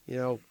leaving.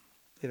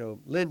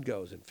 Lynn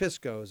goes and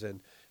Fisk goes and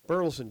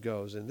Burleson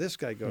goes and this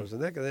guy goes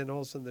and that guy. Then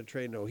all of a sudden they're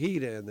trading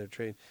Ojeda and they're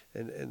trading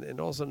and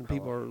all of a sudden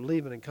people are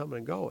leaving and coming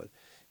and going.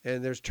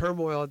 And there's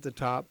turmoil at the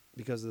top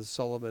because of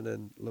Sullivan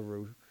and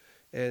LaRue,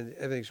 and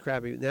everything's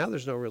crappy. Now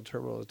there's no real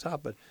turmoil at the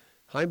top, but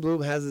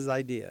Heimblum has his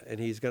idea, and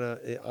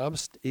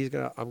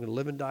I'm gonna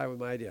live and die with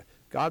my idea.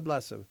 God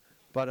bless him,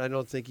 but I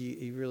don't think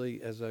he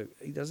really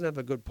he doesn't have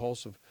a good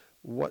pulse of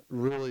what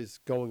really is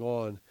going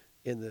on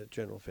in the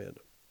general fandom.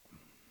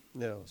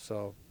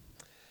 So,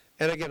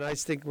 and again, I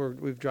think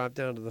we've dropped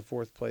down to the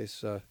 4th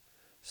place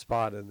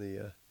spot in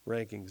the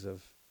rankings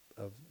of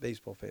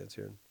baseball fans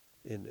here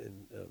in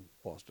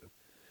Boston.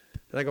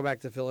 And I go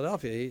back to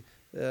Philadelphia.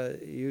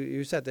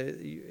 You said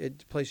the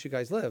place you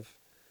guys live,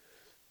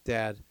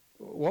 Dad.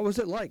 What was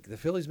it like? The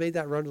Phillies made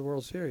that run to the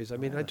World Series. I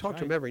mean, I talked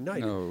to them every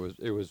night. No,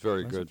 it was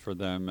very good for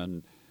them,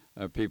 and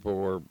people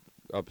were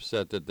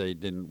upset that they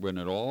didn't win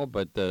at all.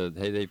 But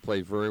hey, they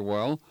played very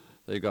well.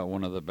 They got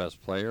one of the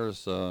best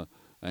players,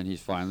 and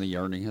he's finally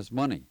earning his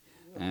money.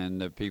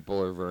 And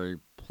people are very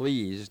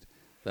pleased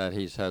that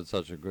he's had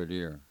such a good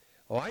year.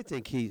 Oh, I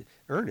think he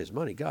earned his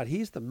money. God,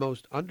 he's the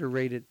most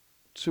underrated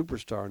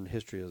superstar in the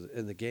history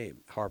in the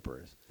game.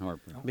 Harper is. I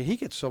mean, he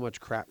gets so much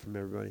crap from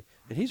everybody,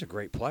 and he's a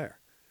great player.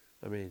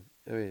 I mean,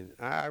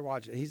 I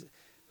watch it.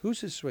 Who's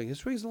his swing? His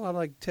swing's a lot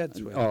like Ted's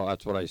swing. Oh,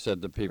 that's what I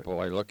said to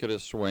people. I look at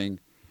his swing,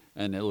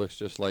 and it looks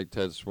just like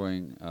Ted's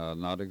swing.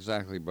 Not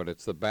exactly, but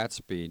it's the bat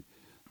speed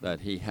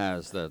that he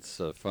has that's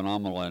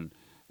phenomenal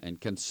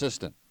and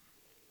consistent.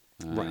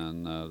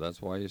 And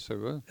that's why he's so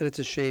good. And it's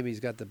a shame he's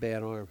got the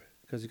bad arm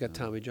because he's got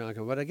Tommy John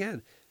coming. But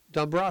again,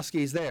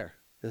 Dombrowski's there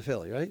in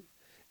Philly, right?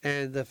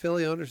 And the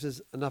Philly owner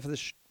says, enough of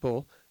this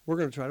bull. We're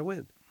going to try to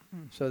win.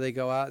 So they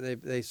go out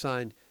and they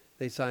sign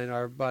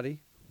our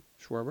buddy,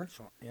 Schwarber.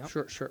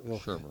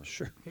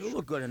 Sure. He'll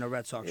look good in a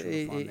Red Sox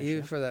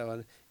uniform. For that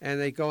one. And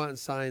they go out and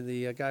sign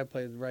the guy who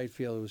played in right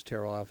field who was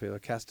terrible outfielder,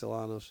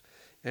 Castellanos.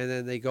 And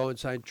then they go and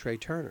sign Trey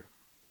Turner.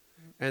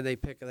 And they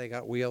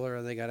got Wheeler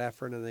and they got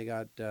Efren and they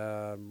got,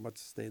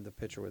 what's his name, the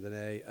pitcher with an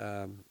A?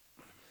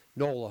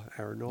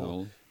 Aaron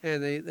Nola.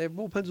 And their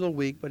bullpen's a little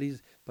weak,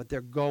 but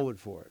they're going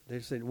for it.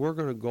 They're saying, we're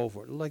going to go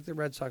for it, like the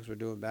Red Sox were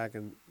doing back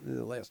in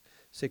the last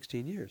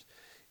 16 years.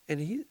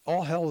 And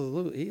all hell to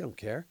lose. He don't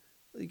care.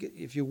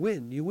 If you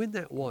win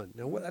that one.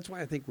 Now, that's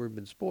why I think we've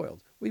been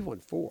spoiled. We've won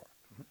 4.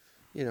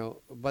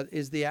 But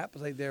is the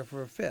appetite there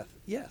for a 5th?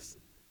 Yes.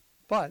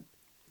 But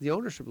the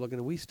ownership looking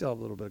at we still have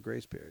a little bit of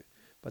grace period.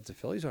 But the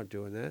Phillies aren't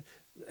doing that.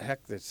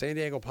 Heck, the San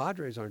Diego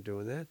Padres aren't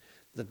doing that.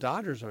 The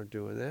Dodgers aren't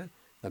doing that.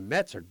 The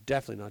Mets are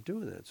definitely not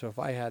doing that. So if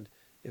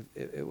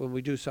when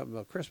we do something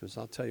about Christmas,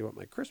 I'll tell you what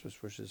my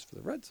Christmas wish is for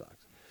the Red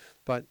Sox.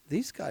 But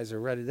these guys are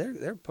ready.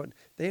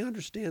 They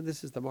understand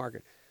this is the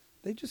market.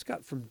 They just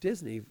got from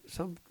Disney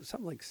something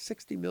like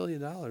 $60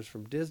 million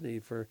from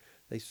Disney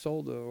they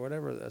sold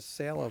a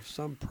sale of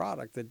some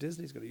product that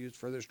Disney's going to use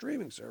for their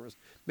streaming service.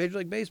 Major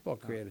League Baseball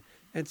created,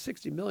 and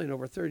 $60 million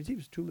over 30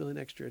 teams, $2 million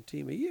extra a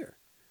team a year.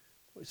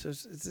 So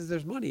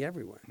there's money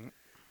everywhere.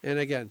 And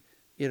again,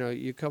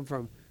 you come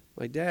from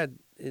my dad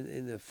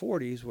in the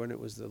 40s when it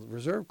was the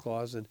reserve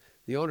clause, and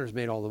the owners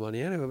made all the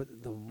money anyway.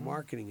 But the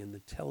marketing and the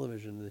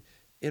television, and the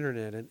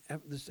internet, and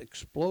this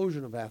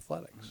explosion of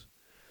athletics.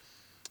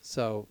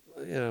 So,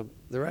 the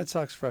Red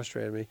Sox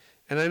frustrated me.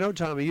 And I know,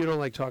 Tommy, you don't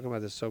like talking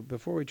about this. So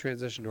before we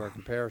transition to our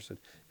comparison,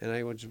 and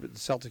I went to the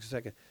Celtics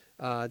a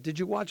second, did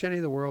you watch any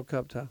of the World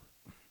Cup, Tom?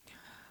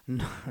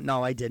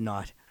 No, I did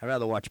not. I'd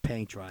rather watch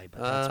paint dry.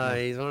 But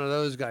he's one of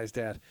those guys,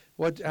 Dad.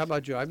 How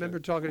about you? I remember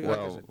talking to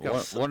you.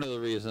 Well, one of the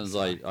reasons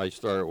I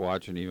started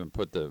watching, even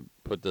put the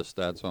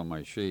stats on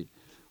my sheet,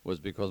 was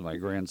because my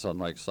grandson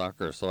likes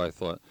soccer. So I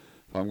thought,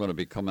 if I'm going to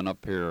be coming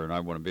up here and I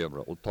want to be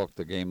able to talk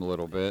the game a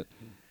little bit,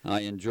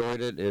 I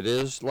enjoyed it. It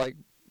is like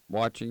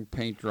watching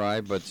paint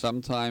dry, but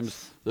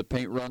sometimes the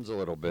paint runs a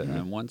little bit,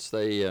 and once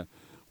they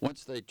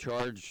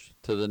charge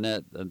to the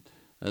net, and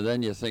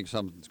then you think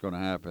something's going to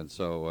happen.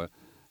 So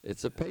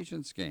it's a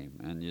patience game,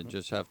 and you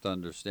just have to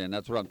understand.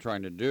 That's what I'm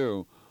trying to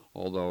do.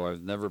 Although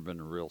I've never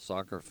been a real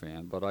soccer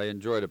fan, but I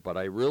enjoyed it. But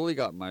I really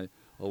got a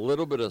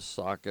little bit of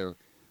soccer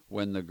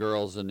when the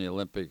girls in the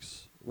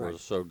Olympics were Right.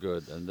 so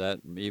good, and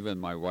that even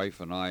my wife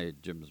and I,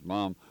 Jim's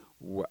mom,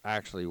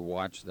 actually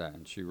watched that,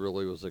 and she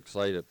really was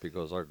excited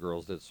because our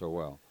girls did so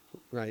well.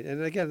 Right,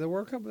 and again, the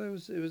World Cup it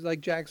was like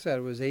Jack said,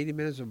 it was 80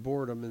 minutes of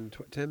boredom and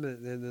 10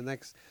 minutes, and the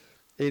next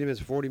 80 minutes,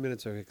 40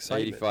 minutes of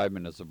excitement. 85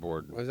 minutes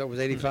aboard. Was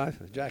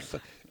 85?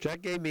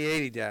 Jack gave me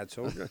 80, Dad.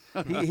 So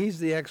he's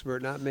the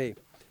expert, not me.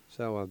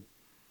 So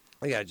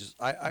yeah,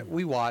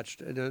 we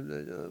watched,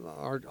 and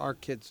our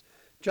kids.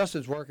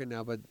 Justin's working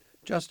now, but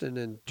Justin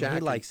and Jack. He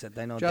likes it.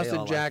 I know. Justin, they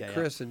all Jack, like it,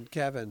 Chris, and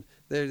Kevin.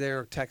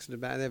 They're texting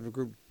about. They have a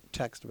group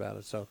text about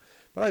it. So,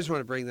 but I just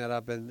want to bring that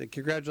up, and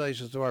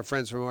congratulations to our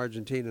friends from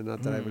Argentina.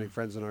 Not that I have any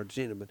friends in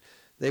Argentina, but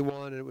they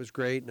won, and it was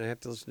great. And I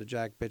have to listen to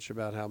Jack bitch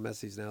about how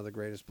Messi's now the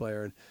greatest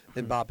player,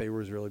 and Mbappe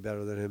was really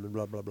better than him, and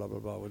blah blah blah blah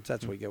blah.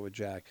 That's what we get with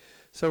Jack.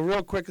 So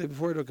real quickly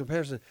before we do a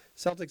comparison,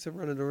 Celtics have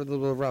run into a little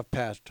bit of a rough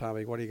patch.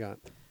 Tommy, what do you got?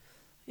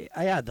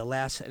 Yeah, the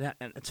last, and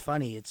it's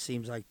funny. It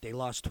seems like they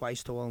lost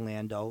twice to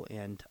Orlando,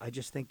 and I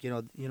just think these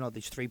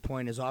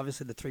 3-pointers.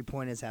 Obviously, the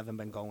 3-pointers haven't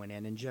been going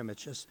in. And Jim,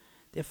 it's just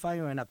they're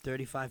firing up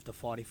 35 to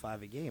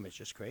 45 a game. It's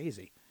just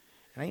crazy.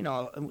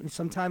 And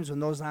sometimes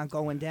when those aren't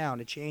going down,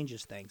 it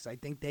changes things. I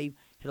think they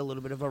hit a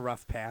little bit of a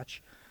rough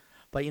patch,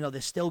 but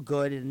they're still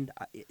good. And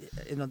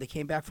they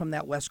came back from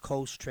that West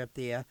Coast trip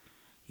there.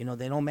 They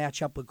don't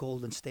match up with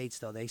Golden State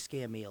still. They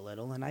scare me a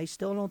little, and I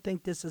still don't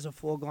think this is a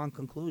foregone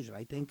conclusion.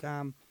 I think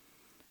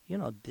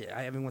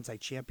everyone's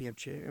like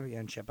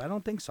championship. I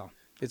don't think so.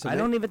 I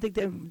don't even think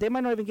they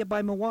might not even get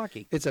by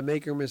Milwaukee. It's a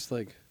make or miss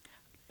league.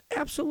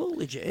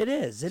 Absolutely, it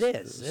is. It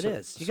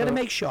is. You got to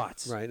make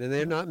shots, right? And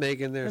they're not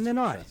making theirs. And they're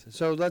not.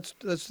 So that's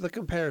the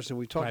comparison.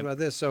 We talked Right. about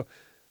this. So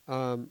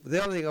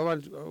the other thing I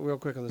want real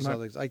quick on the Right.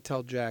 Celtics. I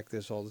tell Jack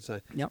this all the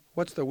time. Yep.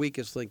 What's the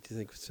weakest link do you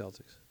think for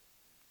Celtics?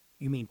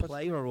 You mean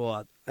player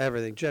or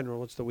Everything general.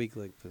 What's the weak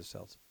link for the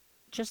Celtics?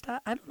 just I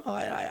don't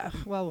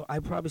know.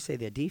 I'd probably say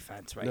their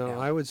defense right no, now.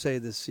 I would say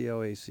the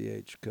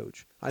COACH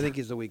coach. I think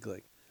he's the weak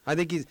link. I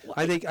think he's.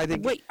 I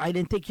think. Wait, I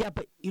didn't think yet,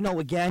 but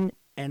again,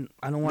 and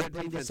I don't want to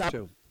Their bring this defense,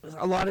 up. too.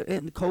 A lot of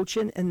in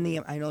coaching and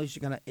I know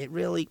you're gonna.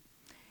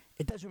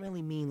 It doesn't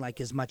really mean like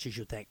as much as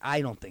you think.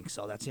 I don't think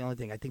so. That's the only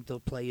thing. I think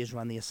the players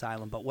run the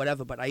asylum, but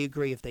whatever. But I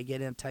agree if they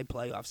get in a tight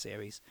playoff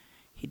series,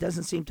 he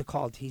doesn't seem to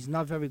call. He's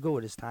not very good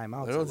with his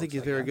timeouts. I don't think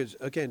he's very good.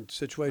 Again,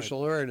 situational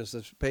awareness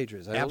of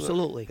Patriots. I don't know.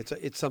 Absolutely.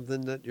 It's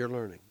something that you're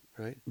learning,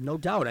 right? No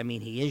doubt. I mean,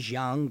 he is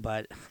young,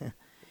 but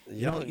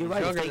you're He's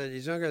right.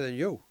 He's younger than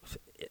you.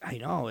 I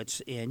know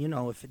it's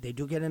if they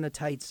do get in a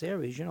tight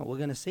series, we're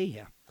going to see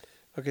here.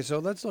 Okay, so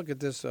let's look at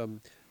this.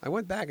 I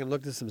went back and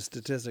looked at some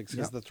statistics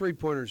because the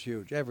three-pointer's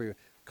huge. Every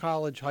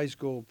college, high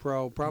school,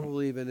 pro,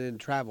 probably even in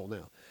travel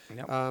now.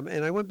 Yep.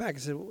 And I went back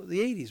and said, well, the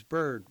 80s,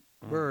 Bird,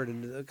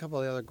 and a couple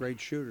of the other great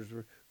shooters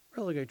were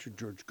really great.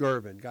 George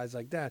Gervin, guys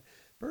like that.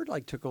 Bird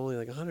took only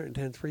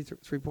 110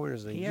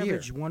 three-pointers in a He year.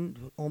 averaged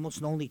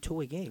almost only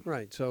 2 a game.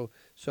 Right, so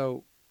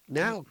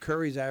now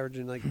Curry's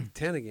averaging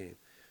 10 a game.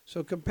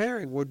 So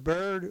comparing, would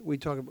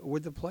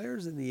the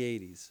players in the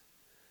 80s,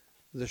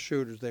 the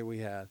shooters we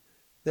had,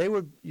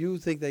 you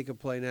think they could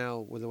play now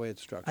with the way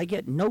it's structured? I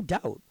get no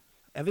doubt.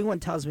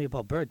 Everyone tells me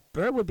about Bird.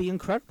 Bird would be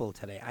incredible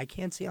today. I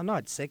can't see how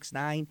not.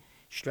 6'9",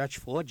 stretch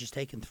forward, just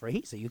taking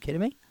threes. Are you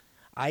kidding me?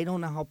 I don't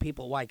know how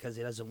why, because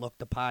he doesn't look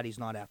the part. He's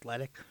not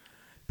athletic.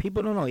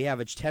 People don't know. He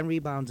averaged 10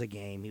 rebounds a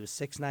game. He was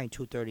 6'9",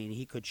 230, and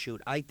he could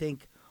shoot. I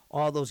think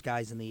all those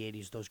guys in the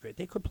 80s, those great,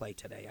 they could play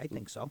today. I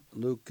think so.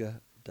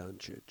 Luka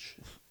Doncic.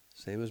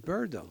 Same as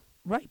Bird, though.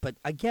 Right, but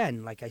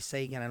again, like I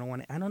say again,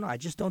 I don't know. I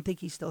just don't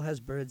think he still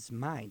has Bird's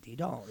mind. He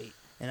don't.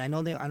 And I know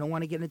I don't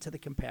want to get into the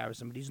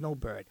comparison, but he's no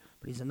Bird.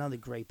 But he's another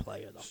great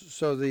player, though.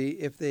 So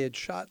if they had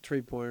shot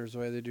three-pointers the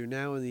way they do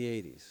now in the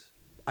 80s.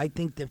 I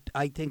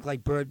think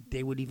like Bird,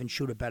 they would even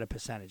shoot a better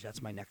percentage.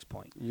 That's my next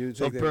point. You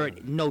So think if they Bird,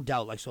 would? no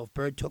doubt, if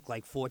Bird took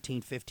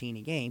 14, 15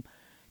 a game,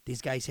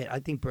 these guys hit. I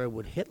think Bird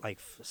would hit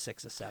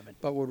 6 or 7.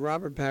 But would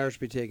Robert Parrish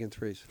be taking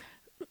threes?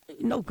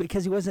 No,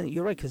 because he wasn't.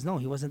 You're right. Because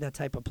he wasn't that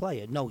type of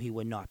player. No, he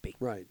would not be.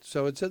 Right.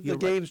 So the You're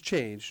right. game's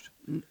changed.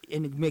 And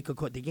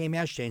the game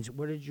has changed.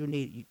 What did you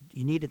need?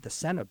 You needed the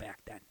center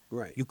back then.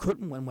 Right. You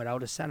couldn't win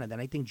without a center. Then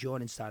I think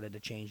Jordan started to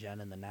change that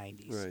in the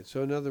 90s. Right.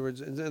 So in other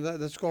words, and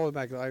let's go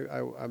back.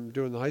 I'm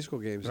doing the high school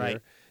games Right.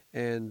 here,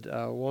 and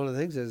one of the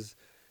things is,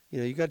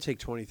 you got to take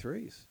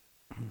 23s.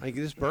 Like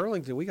this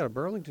Burlington, we got a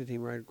Burlington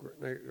team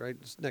right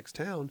next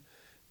town.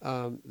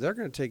 They're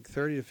going to take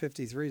 30 to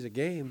 53s a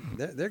game.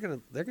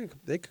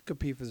 They could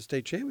compete for the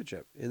state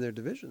championship in their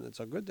division. That's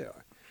how good they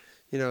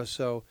are.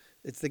 So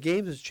it's the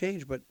game has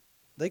changed, but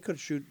they could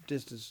shoot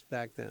distance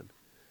back then.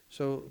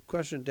 So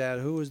question, Dad,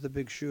 who was the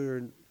big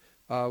shooter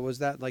Was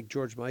that like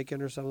George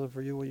Mikan or something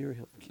for you when you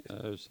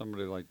were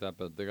Somebody like that,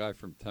 but the guy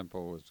from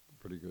Temple was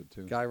pretty good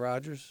too. Guy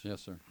Rogers?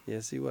 Yes, sir.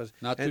 Yes, he was.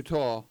 Not too And-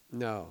 tall,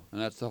 No. and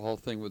that's the whole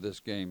thing with this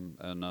game.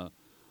 And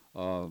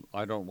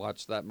I don't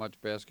watch that much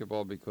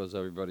basketball because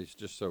everybody's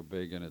just so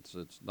big, and it's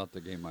not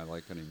the game I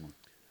like anymore.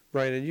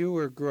 Right, and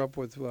you grew up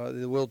with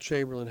the Will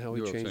Chamberlain, how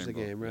he Will changed the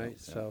Chamberlain, game, right?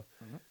 yeah. So,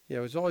 yeah,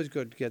 it was always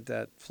good to get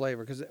that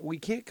flavor because we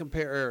can't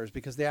compare eras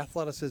because the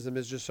athleticism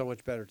is just so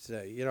much better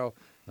today. You know,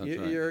 That's you,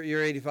 right.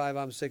 you're 85,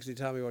 I'm 60.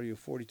 Tommy, what are you,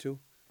 42?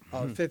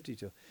 Oh,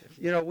 52.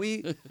 You know,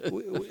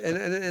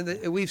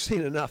 and we've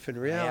seen enough in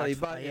reality,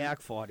 I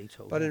act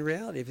 42. but in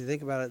reality, if you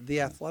think about it,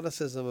 the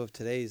athleticism of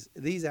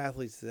these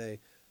athletes today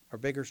are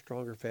bigger,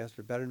 stronger,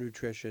 faster, better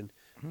nutrition.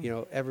 You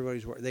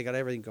know, they got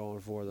everything going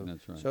for them.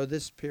 That's right. So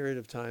this period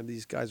of time,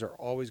 these guys are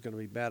always going to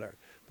be better.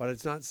 But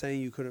it's not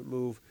saying you couldn't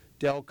move.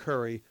 Del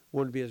Curry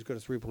wouldn't be as good a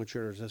three-point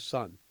shooter as his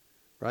son,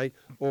 right?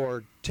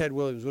 Or Ted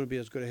Williams wouldn't be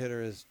as good a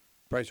hitter as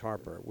Bryce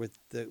Harper with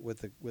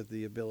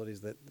the abilities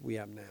that we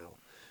have now.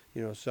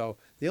 You know, so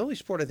the only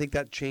sport I think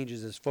that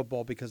changes is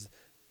football because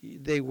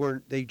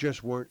they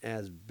just weren't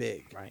as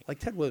big. Right. Like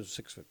Ted Williams,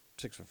 was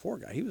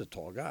 6'4" guy. He was a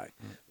tall guy.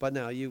 But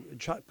now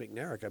Chuck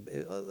McNarick.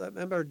 I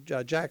remember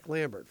Jack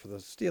Lambert for the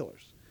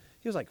Steelers.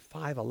 He was like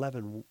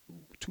 5'11",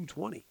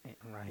 220.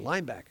 Right.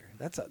 Linebacker.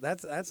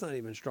 That's not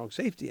even strong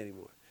safety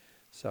anymore.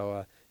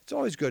 So it's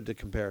always good to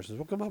comparisons.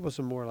 We'll come up with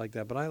some more like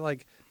that. But I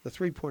like the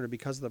three-pointer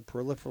because of the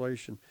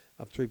proliferation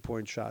of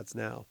three-point shots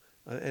now.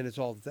 And that's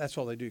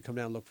all they do. Come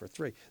down and look for a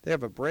three. They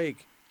have a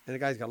break, and the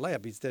guy's got a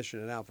layup. He's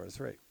dishing it out for a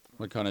three.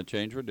 What kind of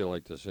change would you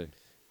like to see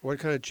What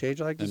kind of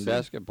change I like to in see?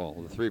 basketball?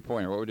 The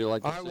 3-pointer. What would you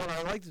like to see? What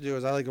I like to do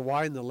is I like to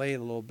widen the lane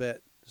a little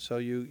bit so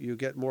you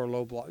get more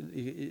low block.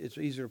 It's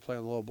easier to play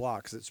on low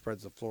blocks. It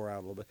spreads the floor out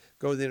a little bit.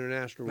 Go with the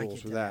international Like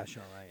rules for that.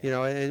 international, right, You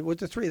know, and with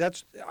the three,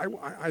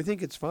 I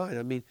think it's fine.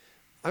 I mean,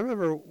 I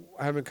remember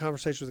having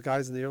conversations with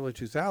guys in the early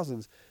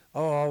 2000s.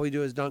 Oh, all we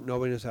do is dunk.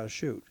 Nobody knows how to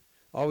shoot.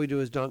 All we do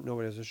is dunk.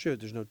 Nobody knows how to shoot.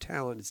 There's no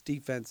talent. It's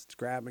defense. It's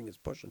grabbing. It's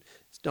pushing.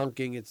 It's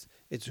dunking. It's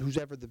who's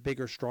ever the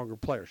bigger, stronger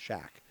player.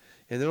 Shaq.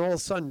 And then all of a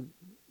sudden,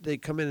 they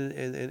come in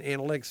and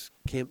analytics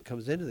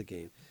comes into the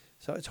game.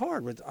 So it's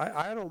hard. But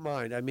I don't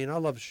mind. I mean, I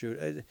love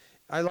shoot.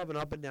 I love an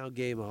up and down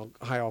game,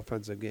 a high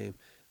offensive game.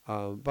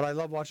 But I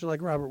love watching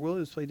like Robert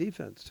Williams play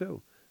defense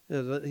too.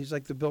 You know, he's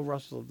like the Bill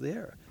Russell of the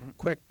era.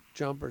 Quick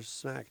jumpers,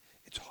 smack.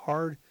 It's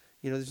hard.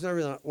 You know, there's not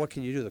really what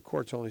can you do. The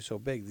court's only so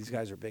big. These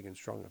guys are big and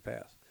strong to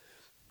pass.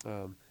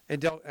 And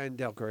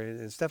Del Curry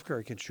and Steph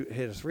Curry can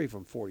hit a three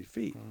from 40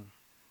 feet.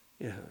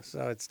 Yeah,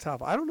 so it's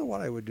tough. I don't know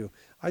what I would do.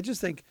 I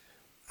just think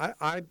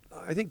I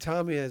think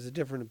Tommy has a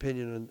different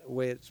opinion on the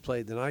way it's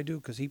played than I do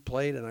because he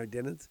played and I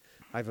didn't.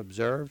 I've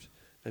observed.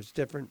 It's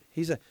different.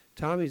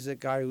 Tommy's a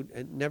guy who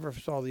never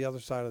saw the other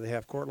side of the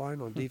half court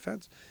line on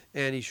defense,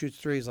 and he shoots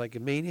threes like a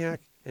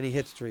maniac, and he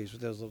hits threes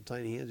with those little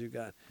tiny hands you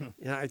got.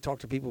 And I talk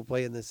to people who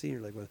play in the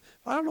senior league with.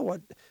 I don't know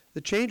what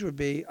the change would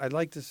be. I'd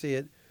like to see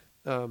it.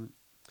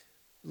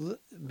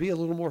 Be a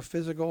little more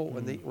physical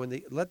when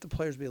they let the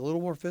players be a little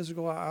more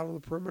physical out on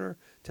the perimeter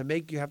to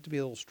make you have to be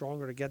a little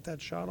stronger to get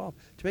that shot off,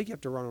 to make you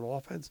have to run an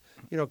offense.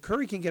 You know,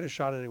 Curry can get a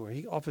shot anywhere,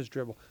 off his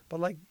dribble, but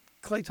like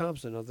Klay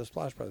Thompson of the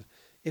Splash Brothers,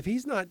 if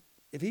he's not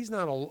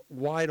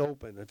wide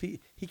open, if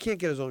he can't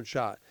get his own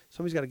shot,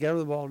 somebody's got to get him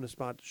the ball in the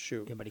spot to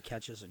shoot. Yeah, but he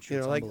catches and shoots. You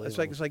know, like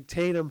unbelievable. it's like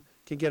Tatum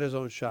can get his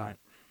own shot. Right.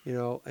 You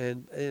know,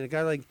 and a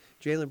guy like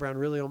Jaylen Brown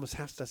really almost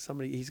has to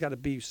he's got to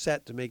be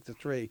set to make the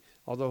three,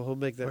 although he'll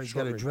make that Or he's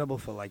short got to range. dribble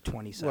for like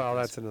 20 seconds. Well,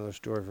 that's another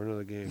story for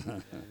another game.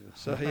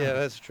 So, yeah,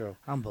 that's true.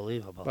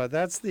 Unbelievable. But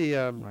that's the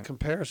Right.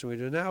 comparison we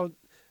do. Now,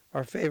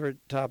 our favorite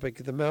topic,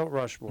 the Mount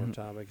Rushmore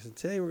topics. And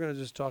today we're going to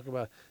just talk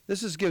about,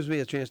 this just gives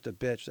me a chance to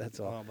bitch, that's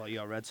all. Oh, about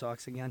your Red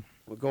Sox again?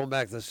 We're going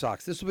back to the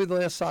Sox. This will be the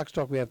last Sox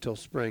talk we have till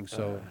spring,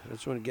 so I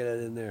just want to get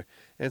it in there.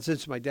 And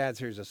since my dad's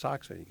here, he's a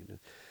Sox fan, you can do.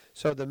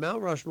 So the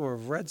Mount Rushmore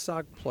of Red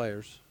Sox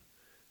players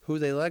who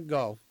they let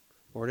go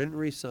or didn't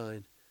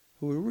re-sign,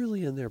 who were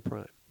really in their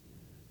prime.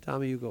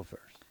 Tommy, you go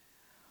first.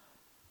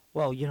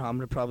 Well, you know, I'm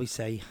going to probably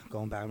say,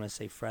 going back, I'm going to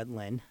say Fred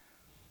Lynn.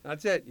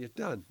 That's it. You're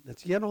done.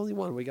 That's yet only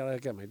one. We got to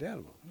get my dad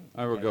involved.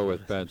 I would go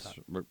with Betts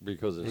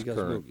because it's He goes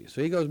current. Mookie.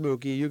 So he goes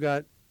Mookie. You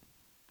got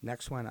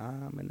Next one,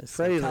 I'm going to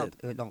say Freddie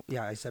no,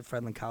 yeah, I said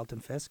Fred Lynn, Carlton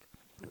Fisk.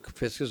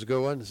 Fisk is a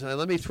good one. So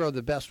let me throw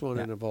the best one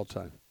Yeah. in of all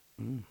time.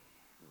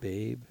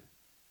 Babe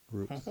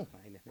Ruth.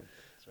 I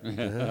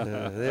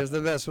know. There's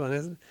the best one,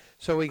 isn't it?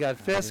 So we got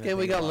Fisk and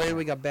we got Lynn.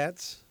 We got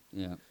Betts.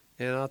 Yeah,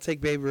 And I'll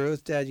take Babe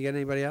Ruth. Dad, you got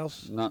anybody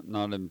else? not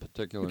in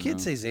particular. You can't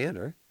no. say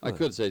Xander. I Come on.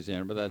 could say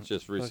Xander, but that's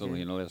just recently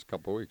Okay. in the last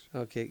couple of weeks.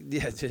 Okay.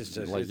 Yeah, it's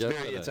Like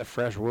yesterday. it's a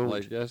fresh wound.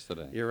 Like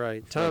yesterday. You're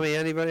right. Tommy,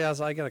 anybody else?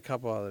 I got a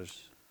couple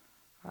others.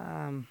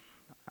 I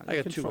got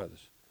two Control-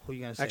 others. Who are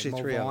you going to say? Actually, Mo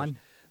three Vaughn?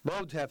 others.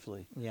 Mo,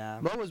 definitely. Yeah.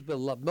 Mo was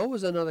beloved. Mo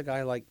was another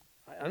guy like,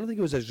 I don't think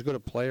he was as good a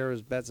player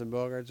as Betts and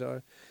Bogarts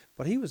are,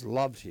 but he was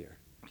loved here.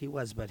 He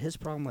was, but his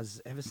problem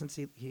was ever since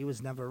he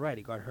was never right.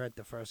 He got hurt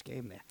the first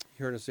game there.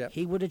 You heard us, yeah.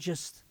 He would have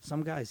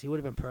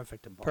been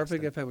perfect in Boston.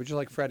 Perfect FM, just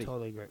like Freddie.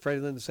 Totally agree.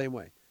 Freddie Lynn the same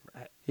way.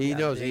 Right. He Yeah,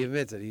 knows. He they-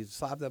 admits it. He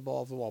slapped that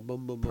ball off the wall.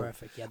 Boom, boom, boom.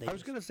 Perfect. Yeah, they I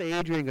was just- going to say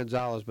Adrian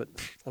Gonzalez, but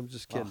I'm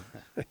just kidding.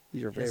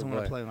 Your he doesn't favorite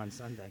want to player. play on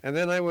Sunday. And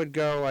then I would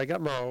go. I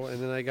got Mo,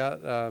 and then I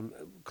got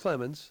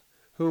Clemens,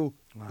 who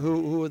Wow.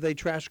 who they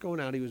trashed going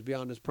out. He was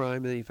beyond his prime,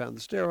 and then he found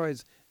the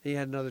steroids. He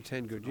had another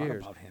 10 good Forgot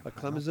years. about him. But I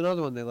Clemens,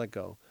 another one they let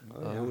go,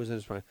 Oh, yeah. who was in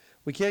his prime.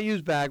 We can't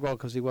use Bagwell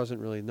because he wasn't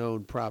really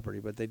known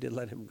property, but they did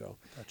let him go.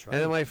 That's And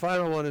then my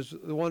final one is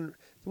the one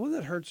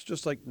that hurts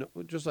just like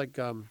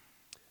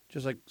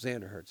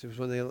Xander hurts. It was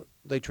when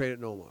they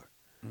traded Nomar.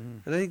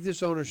 Mm. And I think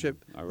this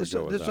ownership, I would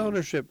go with this that.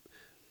 ownership,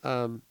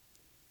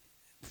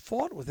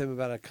 fought with him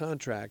about a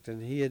contract,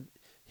 and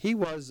he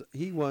was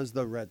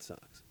the Red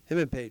Sox. Him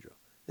and Pedro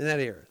in that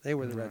era, they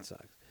were the Red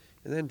Sox.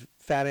 And then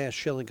fat ass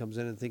Schilling comes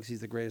in and thinks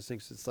he's the greatest thing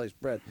since sliced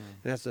bread,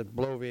 and has to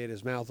bloviate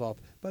his mouth off.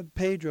 But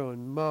Pedro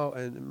and Mo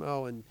and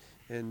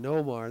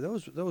Nomar,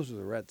 those were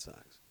the Red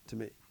Sox to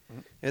me.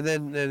 And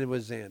then it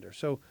was Xander.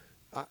 So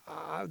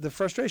the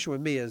frustration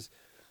with me is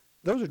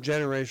those are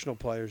generational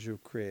players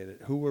you've created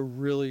who were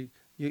really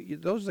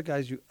those are the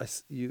guys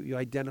you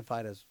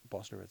identified as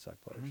Boston Red Sox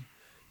players.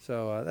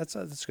 So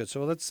that's good.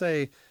 So let's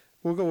say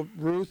we'll go with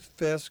Ruth,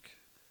 Fisk,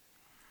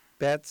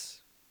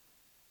 Betts,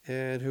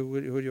 and who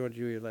do you want to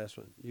do your last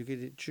one? You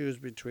could choose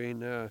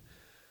between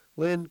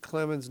Lynn,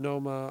 Clemens,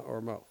 Nomar,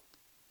 or Mo.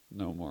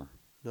 No more.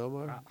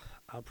 Nomar?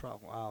 I'll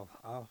probably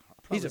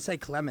He's a- say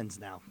Clemens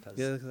now. 'Cause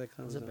Yeah, I because was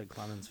Clemens. a big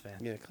Clemens fan.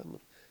 Yeah,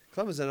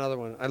 Clemens is another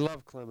one. I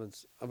love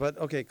Clemens. But,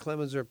 okay,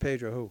 Clemens or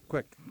Pedro, who?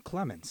 Quick.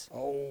 Clemens.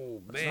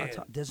 Oh, Let's man. not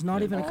talk- there's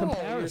not even a Oh,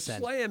 comparison. you're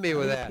slaying me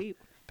with Other that. peop-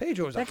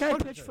 Pedro was That guy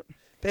 100%. pitched for.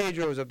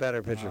 Pedro was a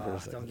better pitcher for Oh, a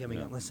second. don't get me.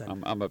 Yeah.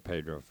 Listen, I'm a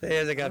Pedro fan.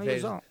 There's a guy How many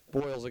years Pedro.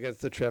 Boils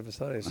against the Travis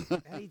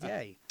Hunnies. any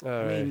day. All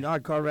I right. mean,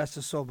 not God rest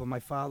his soul, but my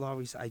father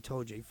always, I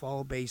told you, he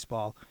followed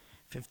baseball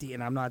 50,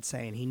 and I'm not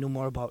saying he knew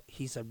more about,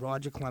 he said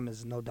Roger Clemens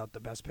is no doubt the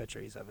best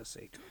pitcher he's ever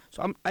seen.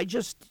 So I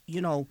just,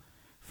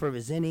 for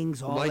his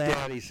innings, all My that.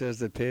 daddy says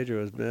that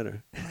Pedro is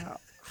better.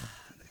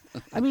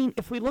 I mean,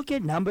 if we look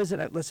at numbers,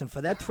 listen,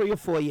 for that 3 or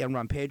 4 year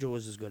run, Pedro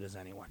was as good as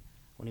anyone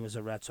when he was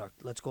a Red Sox.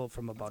 Let's go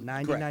from about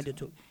 99 Correct. to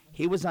 2.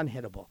 He was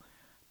unhittable.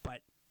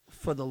 But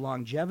for the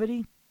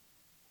longevity,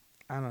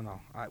 I don't know.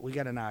 We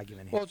got an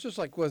argument here. Well, it's just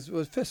like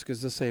with Fisk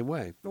is the same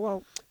way.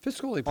 Well,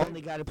 Fisk only played.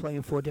 only got to play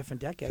in 4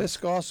 different decades.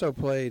 Fisk also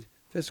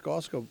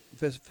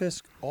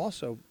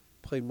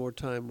played more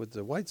time with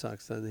the White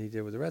Sox than he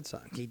did with the Red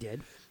Sox. He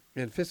did,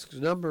 And Fisk's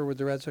number with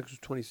the Red Sox was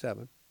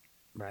 27.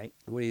 right?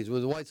 When he's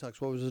with the White Sox,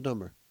 what was his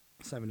number?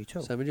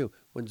 72. 72.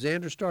 When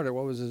Xander started,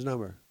 what was his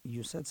number?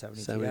 You said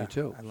 72.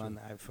 72. Yeah. I learned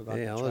that. I forgot.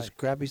 Hey, to all try. this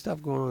crappy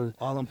stuff going on.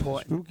 All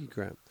important. Spooky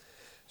crap.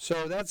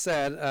 So that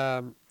said,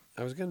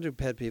 I was going to do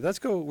pet peeve. Let's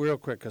go real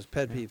quick because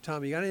pet peeve.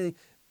 Tom, you got anything?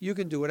 You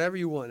can do whatever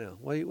you want now.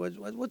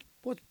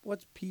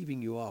 What's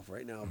peeving you off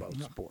right now about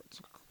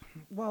sports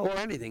Well, or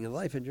anything in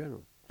life in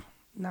general?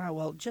 nah,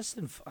 well, just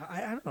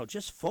I don't know,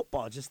 just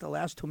football, just the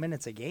last 2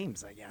 minutes of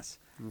games, I guess.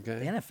 The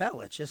Okay.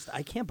 NFL, it's just,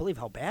 I can't believe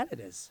how bad it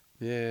is.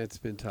 Yeah, it's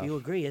been tough. Do you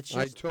agree? It's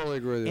I just, totally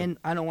agree with you. and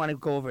I don't want to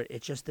go over it.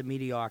 It's just the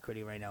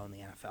mediocrity right now in the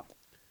NFL.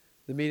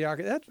 The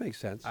mediocrity, that makes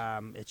sense.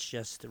 It's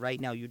just right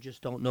now you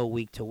just don't know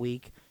week to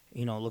week.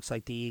 It looks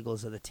like the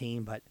Eagles are the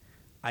team, but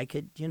I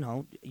could,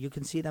 you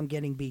can see them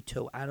getting beat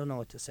too. I don't know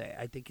what to say.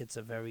 I think it's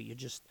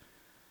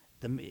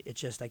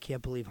it's just I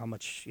can't believe how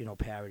much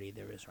parity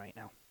there is right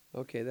now.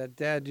 Okay, that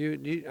Dad,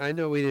 I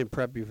know we didn't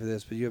prep you for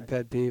this, but you have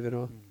pet peeve at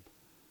all?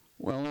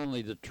 Well,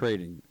 only the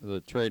trading. The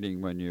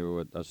trading when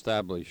you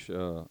establish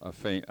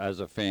as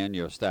a fan,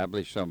 you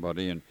establish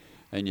somebody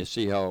and you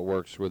see how it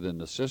works within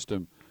the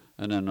system,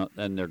 and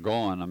then they're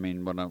gone. I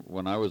mean,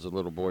 when I was a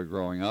little boy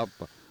growing up,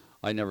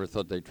 I never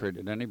thought they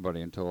traded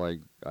anybody until I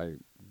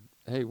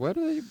hey, what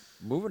are they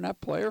moving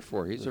that player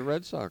for? He's a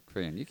Red Sox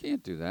fan. You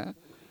can't do that.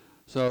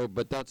 So,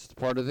 but that's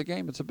part of the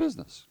game. It's a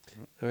business.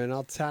 I mean,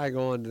 I'll tag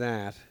on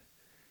that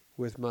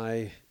with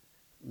my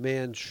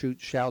man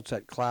shouts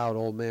at cloud,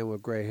 old man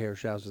with gray hair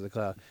shouts at the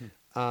cloud.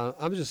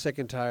 I'm just sick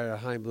and tired of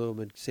Hein Bloom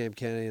and Sam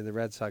Kennedy and the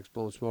Red Sox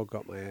blowing smoke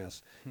up my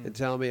ass and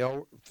telling me,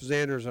 oh,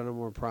 Xander's on a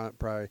more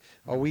priority.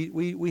 Oh,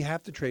 we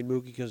have to trade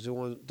Mookie because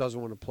he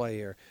doesn't want to play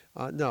here.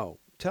 No,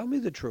 tell me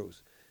the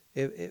truth.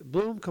 If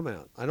Bloom, come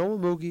out. I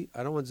don't want Mookie.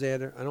 I don't want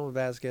Xander. I don't want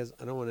Vasquez.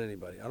 I don't want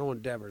anybody. I don't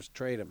want Devers.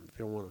 Trade him if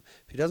you don't want him.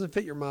 If he doesn't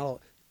fit your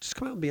model, just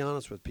come out and be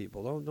honest with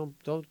people.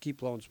 Don't keep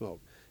blowing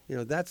smoke.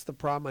 That's the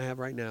problem I have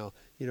right now.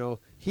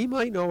 He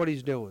might know what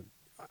he's doing,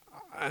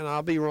 and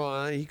I'll be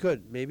wrong. He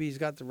could. Maybe he's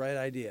got the right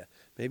idea.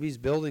 Maybe he's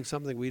building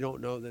something we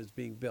don't know that's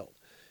being built.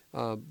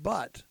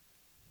 But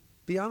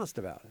be honest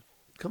about it.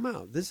 Come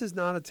out. This is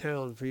not a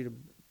town for you to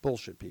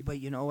bullshit people. But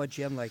you know what,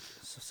 Jim? Like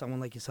someone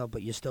like yourself,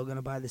 but you're still going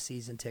to buy the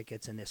season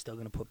tickets, and they're still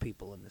going to put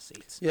people in the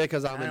seats. Yeah,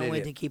 because I'm I an don't want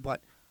idiot. to keep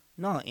what.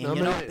 No, and I'm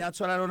you an know idiot. that's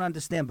what I don't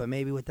understand. But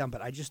maybe with them,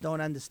 but I just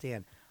don't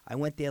understand. I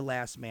went there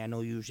last May. I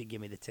know you usually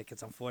give me the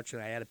tickets.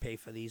 Unfortunately, I had to pay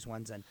for these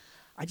ones, and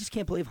I just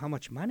can't believe how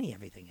much money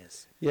everything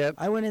is. Yep,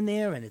 I went in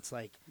there, and it's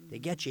like they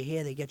get you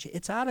here, they get you.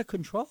 It's out of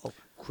control.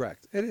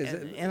 correct. It is.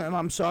 And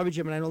I'm sorry,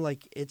 Jim, and I know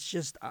it's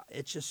just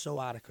so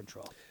out of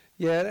control.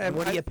 Yeah, And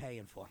what are you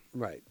paying for?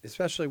 Right.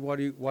 Especially why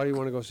do you want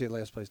to go see the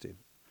last place team?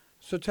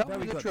 So tell Very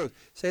me the good. truth.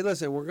 Say,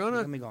 listen, we're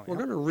Get me going, yeah.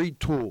 gonna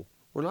retool.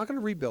 We're not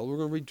gonna rebuild. We're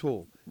gonna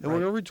retool, and we're Right.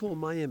 gonna retool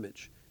my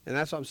image, and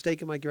that's what I'm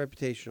staking my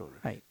reputation on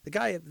it. Right. The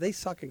guy, if they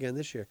suck again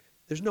this year,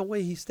 there's no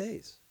way he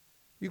stays.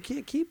 You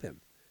can't keep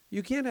him.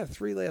 You can't have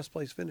 3 last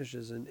place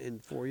finishes in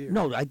 4 years.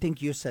 No, I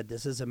think you said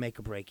this is a make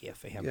or break year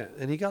for him. Yeah,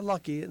 and he got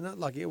lucky. Not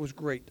lucky. It was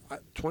great.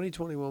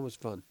 2021 was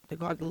fun. They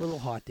got a little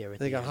hot there. At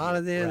They the got end. hot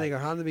at the end. Right. They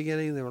got hot in the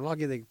beginning. They were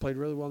lucky. They played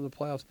really well in the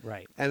playoffs.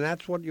 Right. And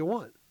that's what you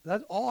want.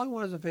 That's all I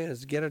want as a fan is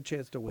to get a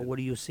chance to But win. what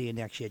are you seeing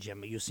next year,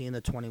 Jim? Are you seeing the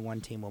 21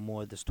 team or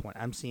more of this 20?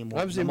 I'm seeing more.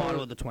 I'm the seeing more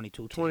model of of the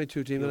 22 team.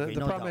 22 team. You And agree? the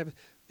No problem, doubt.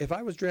 if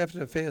I was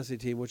drafting a fantasy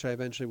team, which I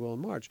eventually will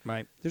in March,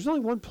 Right. there's only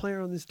one player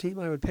on this team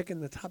I would pick in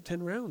the top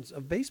 10 rounds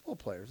of baseball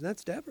players, and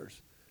that's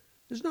Devers.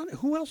 There's not.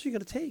 Who else are you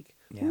going to take?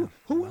 Yeah.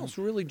 Who Well. else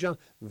really jump?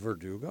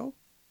 Verdugo?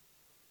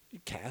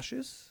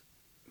 Cassius?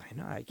 I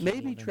know. I can't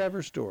Maybe even-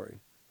 Trevor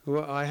Story, who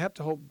I have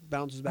to hope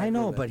bounces back. I a know,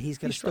 little bit. but he's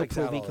going He to still strikes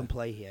prove out he all can the-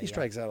 play here. He yeah.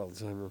 strikes out all the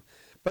time. Though.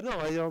 But no,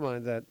 I don't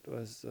mind that.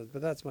 But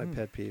that's my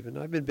pet peeve, and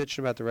I've been bitching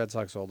about the Red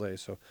Sox all day.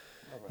 So,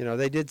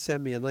 they did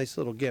send me a nice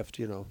little gift.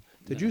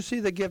 Did you see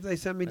the gift they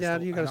sent me, I Dad?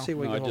 still- You I got to know. see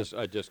what No, you hold.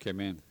 I just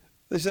came in.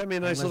 They sent me a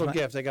nice was little my-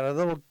 gift. I got a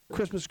little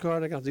Christmas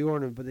card. I got the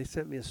ornament, but they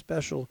sent me a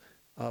special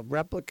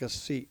replica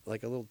seat,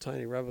 like a little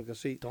tiny replica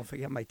seat. Don't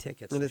forget my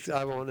tickets. And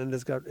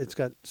it's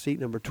got seat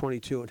number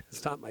 22, and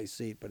it's not my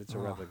seat, but it's a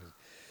Oh.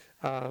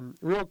 replica.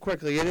 Real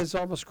quickly, it is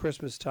almost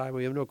Christmas time.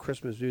 We have no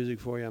Christmas music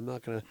for you. I'm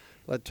not going to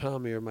let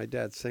Tommy or my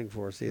dad sing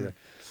for us either.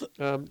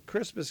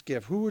 Christmas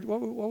gift. What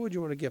would you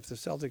want to gift the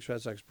Celtics,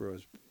 Red Sox,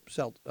 Brewers?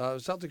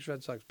 Celtics,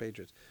 Red Sox,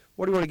 Patriots.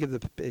 What do you want to give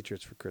the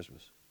Patriots for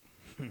Christmas?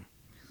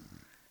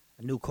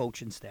 A new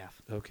coaching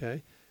staff.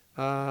 Okay.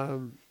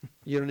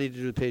 You don't need to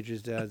do the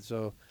Patriots, Dad.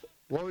 So,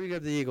 what would you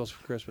give the Eagles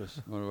for Christmas?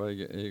 What do I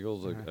get?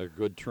 Eagles, a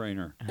good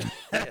trainer.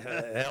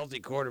 A healthy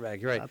quarterback.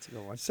 You're right. That's a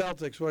good one.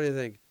 Celtics. What do you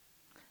think?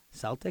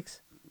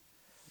 Celtics?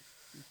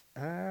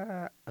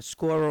 A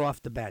scorer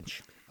off the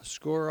bench. A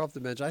scorer off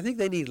the bench. I think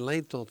they need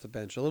length off the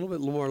bench. A little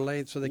bit more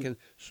length so they can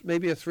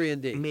maybe a 3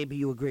 and D. Maybe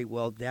you agree.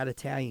 Well, that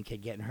Italian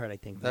kid getting hurt, I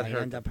think, That might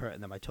hurt end them. up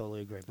hurting them. I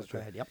totally agree. But That's go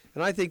right. ahead. Yep.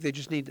 And I think they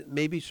just need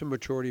maybe some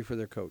maturity for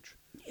their coach.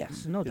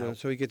 Yes, no doubt.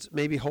 So he gets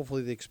maybe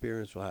hopefully the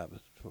experience will happen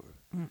for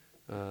him.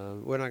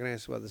 We're not going to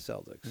ask about the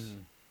Celtics.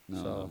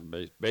 No, So-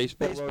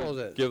 baseball. Baseball's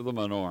it. Give them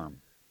an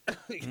arm.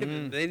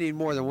 They need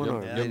more than one Give-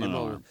 arm. give They them need an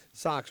more. arm.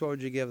 Socks. What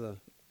would you give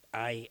them?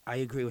 I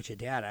agree with your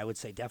dad. I would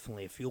say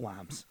definitely a few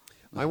arms.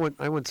 I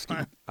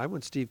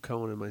want Steve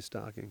Cohen in my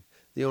stocking.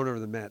 The owner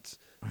of the Mets,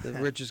 the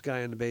richest guy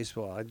in the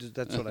baseball.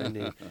 That's what I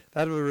need.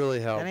 That would really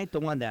help. That ain't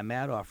the one that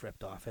Madoff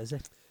ripped off, is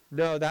it?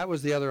 No, that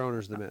was the other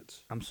owners of the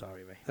Mets. I'm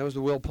sorry, Ray. That was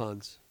the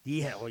Wilpons.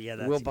 Yeah, well, yeah,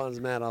 that's Wilpons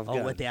Madoff guy.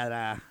 Oh, with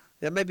that,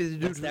 Yeah, maybe the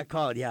dude. what's that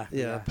called? Yeah,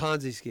 Yeah,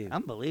 Ponzi scheme.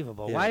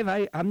 Unbelievable. Yeah. Why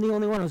have I'm the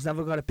only one who's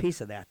never got a piece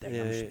of that thing.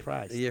 I'm Yeah,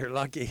 surprised. You're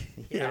lucky.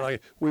 Yeah. You're lucky.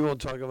 We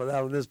won't talk about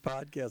that on this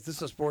podcast. This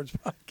is a sports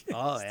podcast.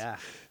 Oh, yeah.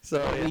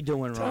 So What are we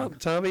doing wrong?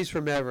 Tommy's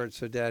from Everett,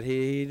 so Dad,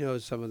 he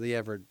knows some of the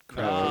Everett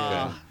crowd.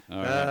 Ah. All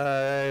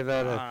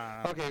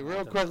right. Okay,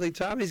 real quickly,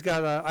 Tommy's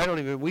got. I don't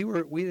even. We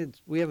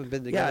haven't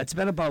been together. Yeah, it's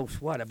been about,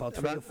 what, about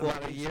 3 to 4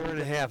 about a weeks? year and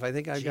a half. I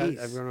think I've got. Jeez.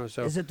 I've gone on.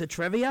 So Is it the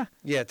trivia?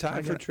 yeah, time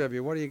I for got-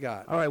 trivia. What do you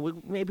got? All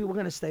right, maybe we're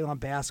going to stay on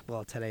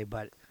basketball today,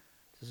 but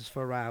this is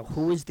for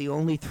who is the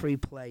only 3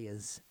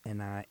 players in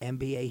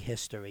NBA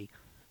history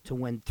to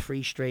win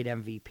 3 straight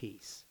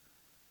MVPs?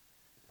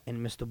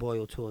 And Mr.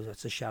 Boyle, too,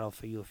 that's a shout out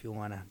for you if you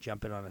want to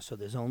jump in on it. So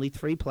there's only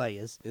 3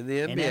 players In the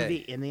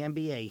NBA. in the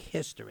NBA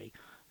history,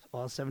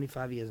 all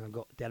 75 years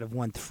ago, that have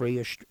won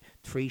 3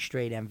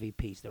 straight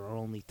MVPs. There are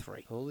only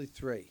 3. Only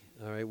 3.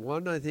 All right,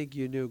 one I think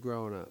you knew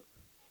growing up.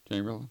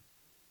 Chamberlain.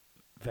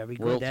 Very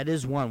good. Wilt- That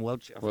is one. Of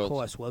Wilt-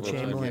 course, Will Wilt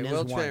Chamberlain Okay, is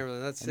Will one.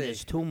 Chamberlain. Let's And see.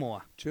 there's 2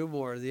 more. 2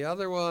 more. The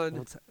other one.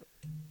 Wilt-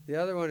 The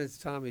other one is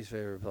Tommy's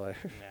favorite player.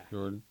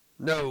 Jordan.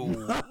 No.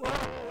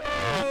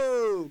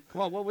 Whoa!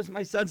 Come on, what was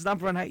my son's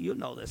number on that? You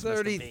know this,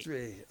 Mr. B.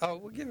 33. Oh,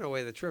 we're giving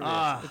away the trivia.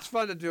 Ah. It's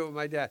fun to do it with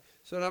my dad.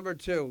 So number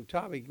 2,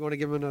 Tommy, you want to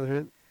give him another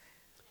hint?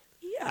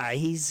 Yeah,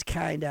 he's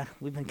kind of.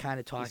 We've been kind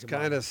of talking. He's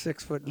about kind him. of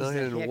 6'9" He's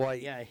the and hick,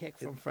 white. Yeah, Hick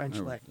from French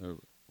Uh, Lick.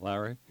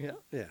 Larry. Yeah,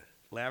 Yeah.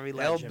 Larry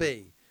Legend.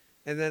 LB.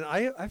 And then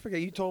I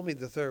forget, you told me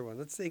the third one.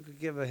 Let's see if we can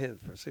give a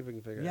hint. See if we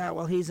can figure it Yeah, out.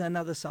 well, he's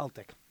another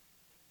Celtic.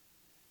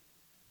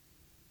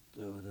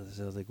 Oh, another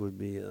Celtic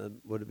would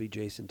it be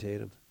Jason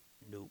Tatum?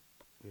 Nope.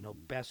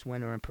 Best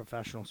winner in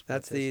professional sports.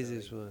 That's the history.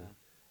 easiest one.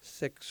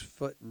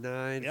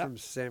 6'9" Yep. from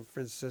San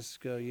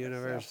Francisco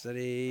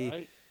University.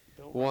 Right.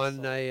 Don't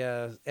Won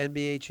wrestle. a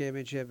NBA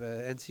championship,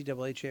 a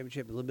NCAA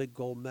championship, Olympic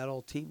gold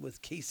medal. Team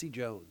with Casey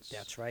Jones.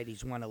 That's right.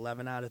 He's won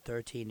 11 out of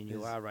 13, and you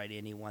His- are right.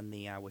 And he won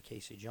the with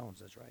Casey Jones.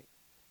 That's right.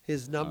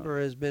 His number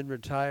has been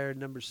retired,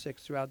 number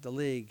 6 throughout the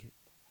league.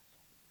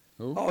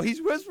 Who? Oh,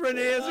 he's whispering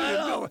the answer. I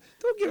know.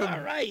 Don't give All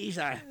him. right, he's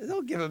a.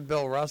 Don't give him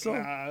Bill Russell.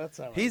 That's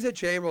all right. He's a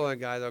Chamberlain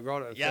guy, though.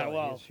 Growing up, in Yeah, Philly,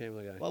 well- he's a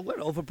Chamberlain guy. Well, we're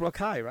Overbrook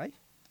High, right?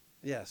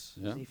 Yes.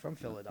 Yeah. Is he from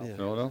Philadelphia? Yeah.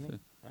 Philadelphia.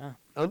 Yeah.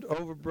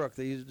 Overbrook.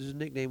 His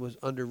nickname was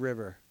Under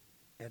River.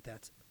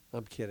 That's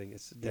I'm kidding.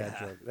 It's a dad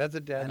Yeah. joke. That's a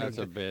dad That's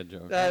a joke. bad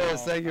joke. That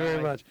is. Oh, Thank you all very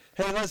right. much.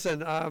 Hey,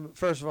 listen.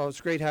 First of all,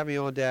 it's great having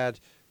you on, Dad.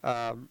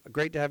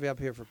 Great to have you up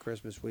here for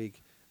Christmas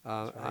week.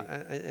 That's right.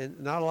 And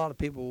not a lot of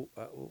people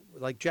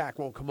like Jack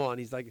won't come on.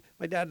 He's like,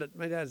 my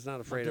dad's not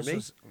afraid of This me.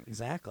 was-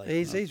 exactly.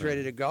 He's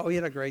ready to go. He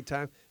had a great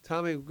time.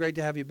 Tommy, great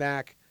to have you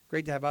back.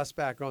 Great to have us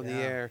back on the Yeah.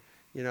 air.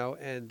 You know,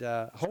 and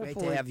Great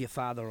hopefully, to have your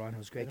father on. It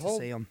was great and to hope-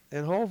 see him.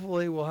 and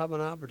hopefully we'll have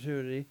an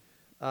opportunity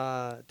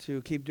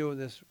to keep doing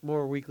this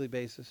more weekly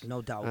basis.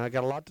 No doubt. I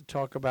got a lot to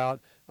talk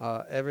about.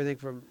 Everything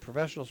from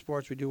professional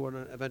sports. We do want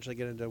to eventually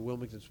get into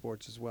Wilmington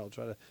sports as well.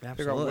 Try to figure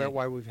out Absolutely.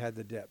 why we've had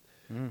the dip.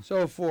 Mm.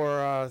 So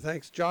for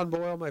thanks, John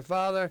Boyle, my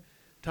father,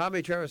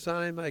 Tommy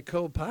Trevisani, my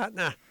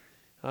co-partner.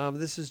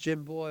 This is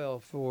Jim Boyle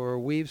for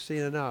We've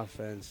Seen Enough,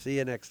 and see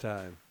you next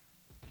time.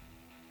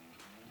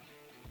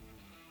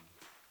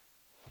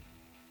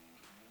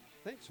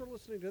 Thanks for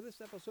listening to this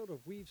episode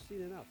of We've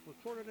Seen Enough,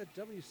 recorded at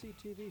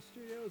WCTV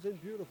Studios in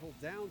beautiful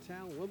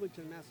downtown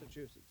Wilmington,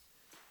 Massachusetts.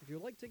 If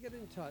you'd like to get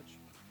in touch,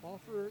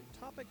 offer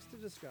topics to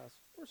discuss,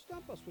 or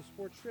stump us with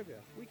sports trivia,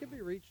 we can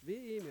be reached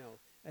via email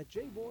at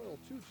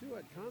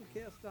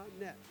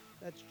jboyle22@comcast.net.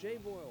 That's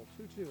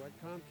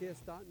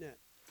jboyle22@comcast.net.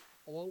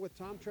 Along with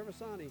Tom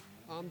Trevisani,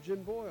 I'm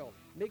Jim Boyle.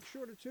 Make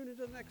sure to tune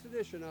into the next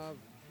edition of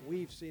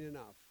We've Seen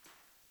Enough.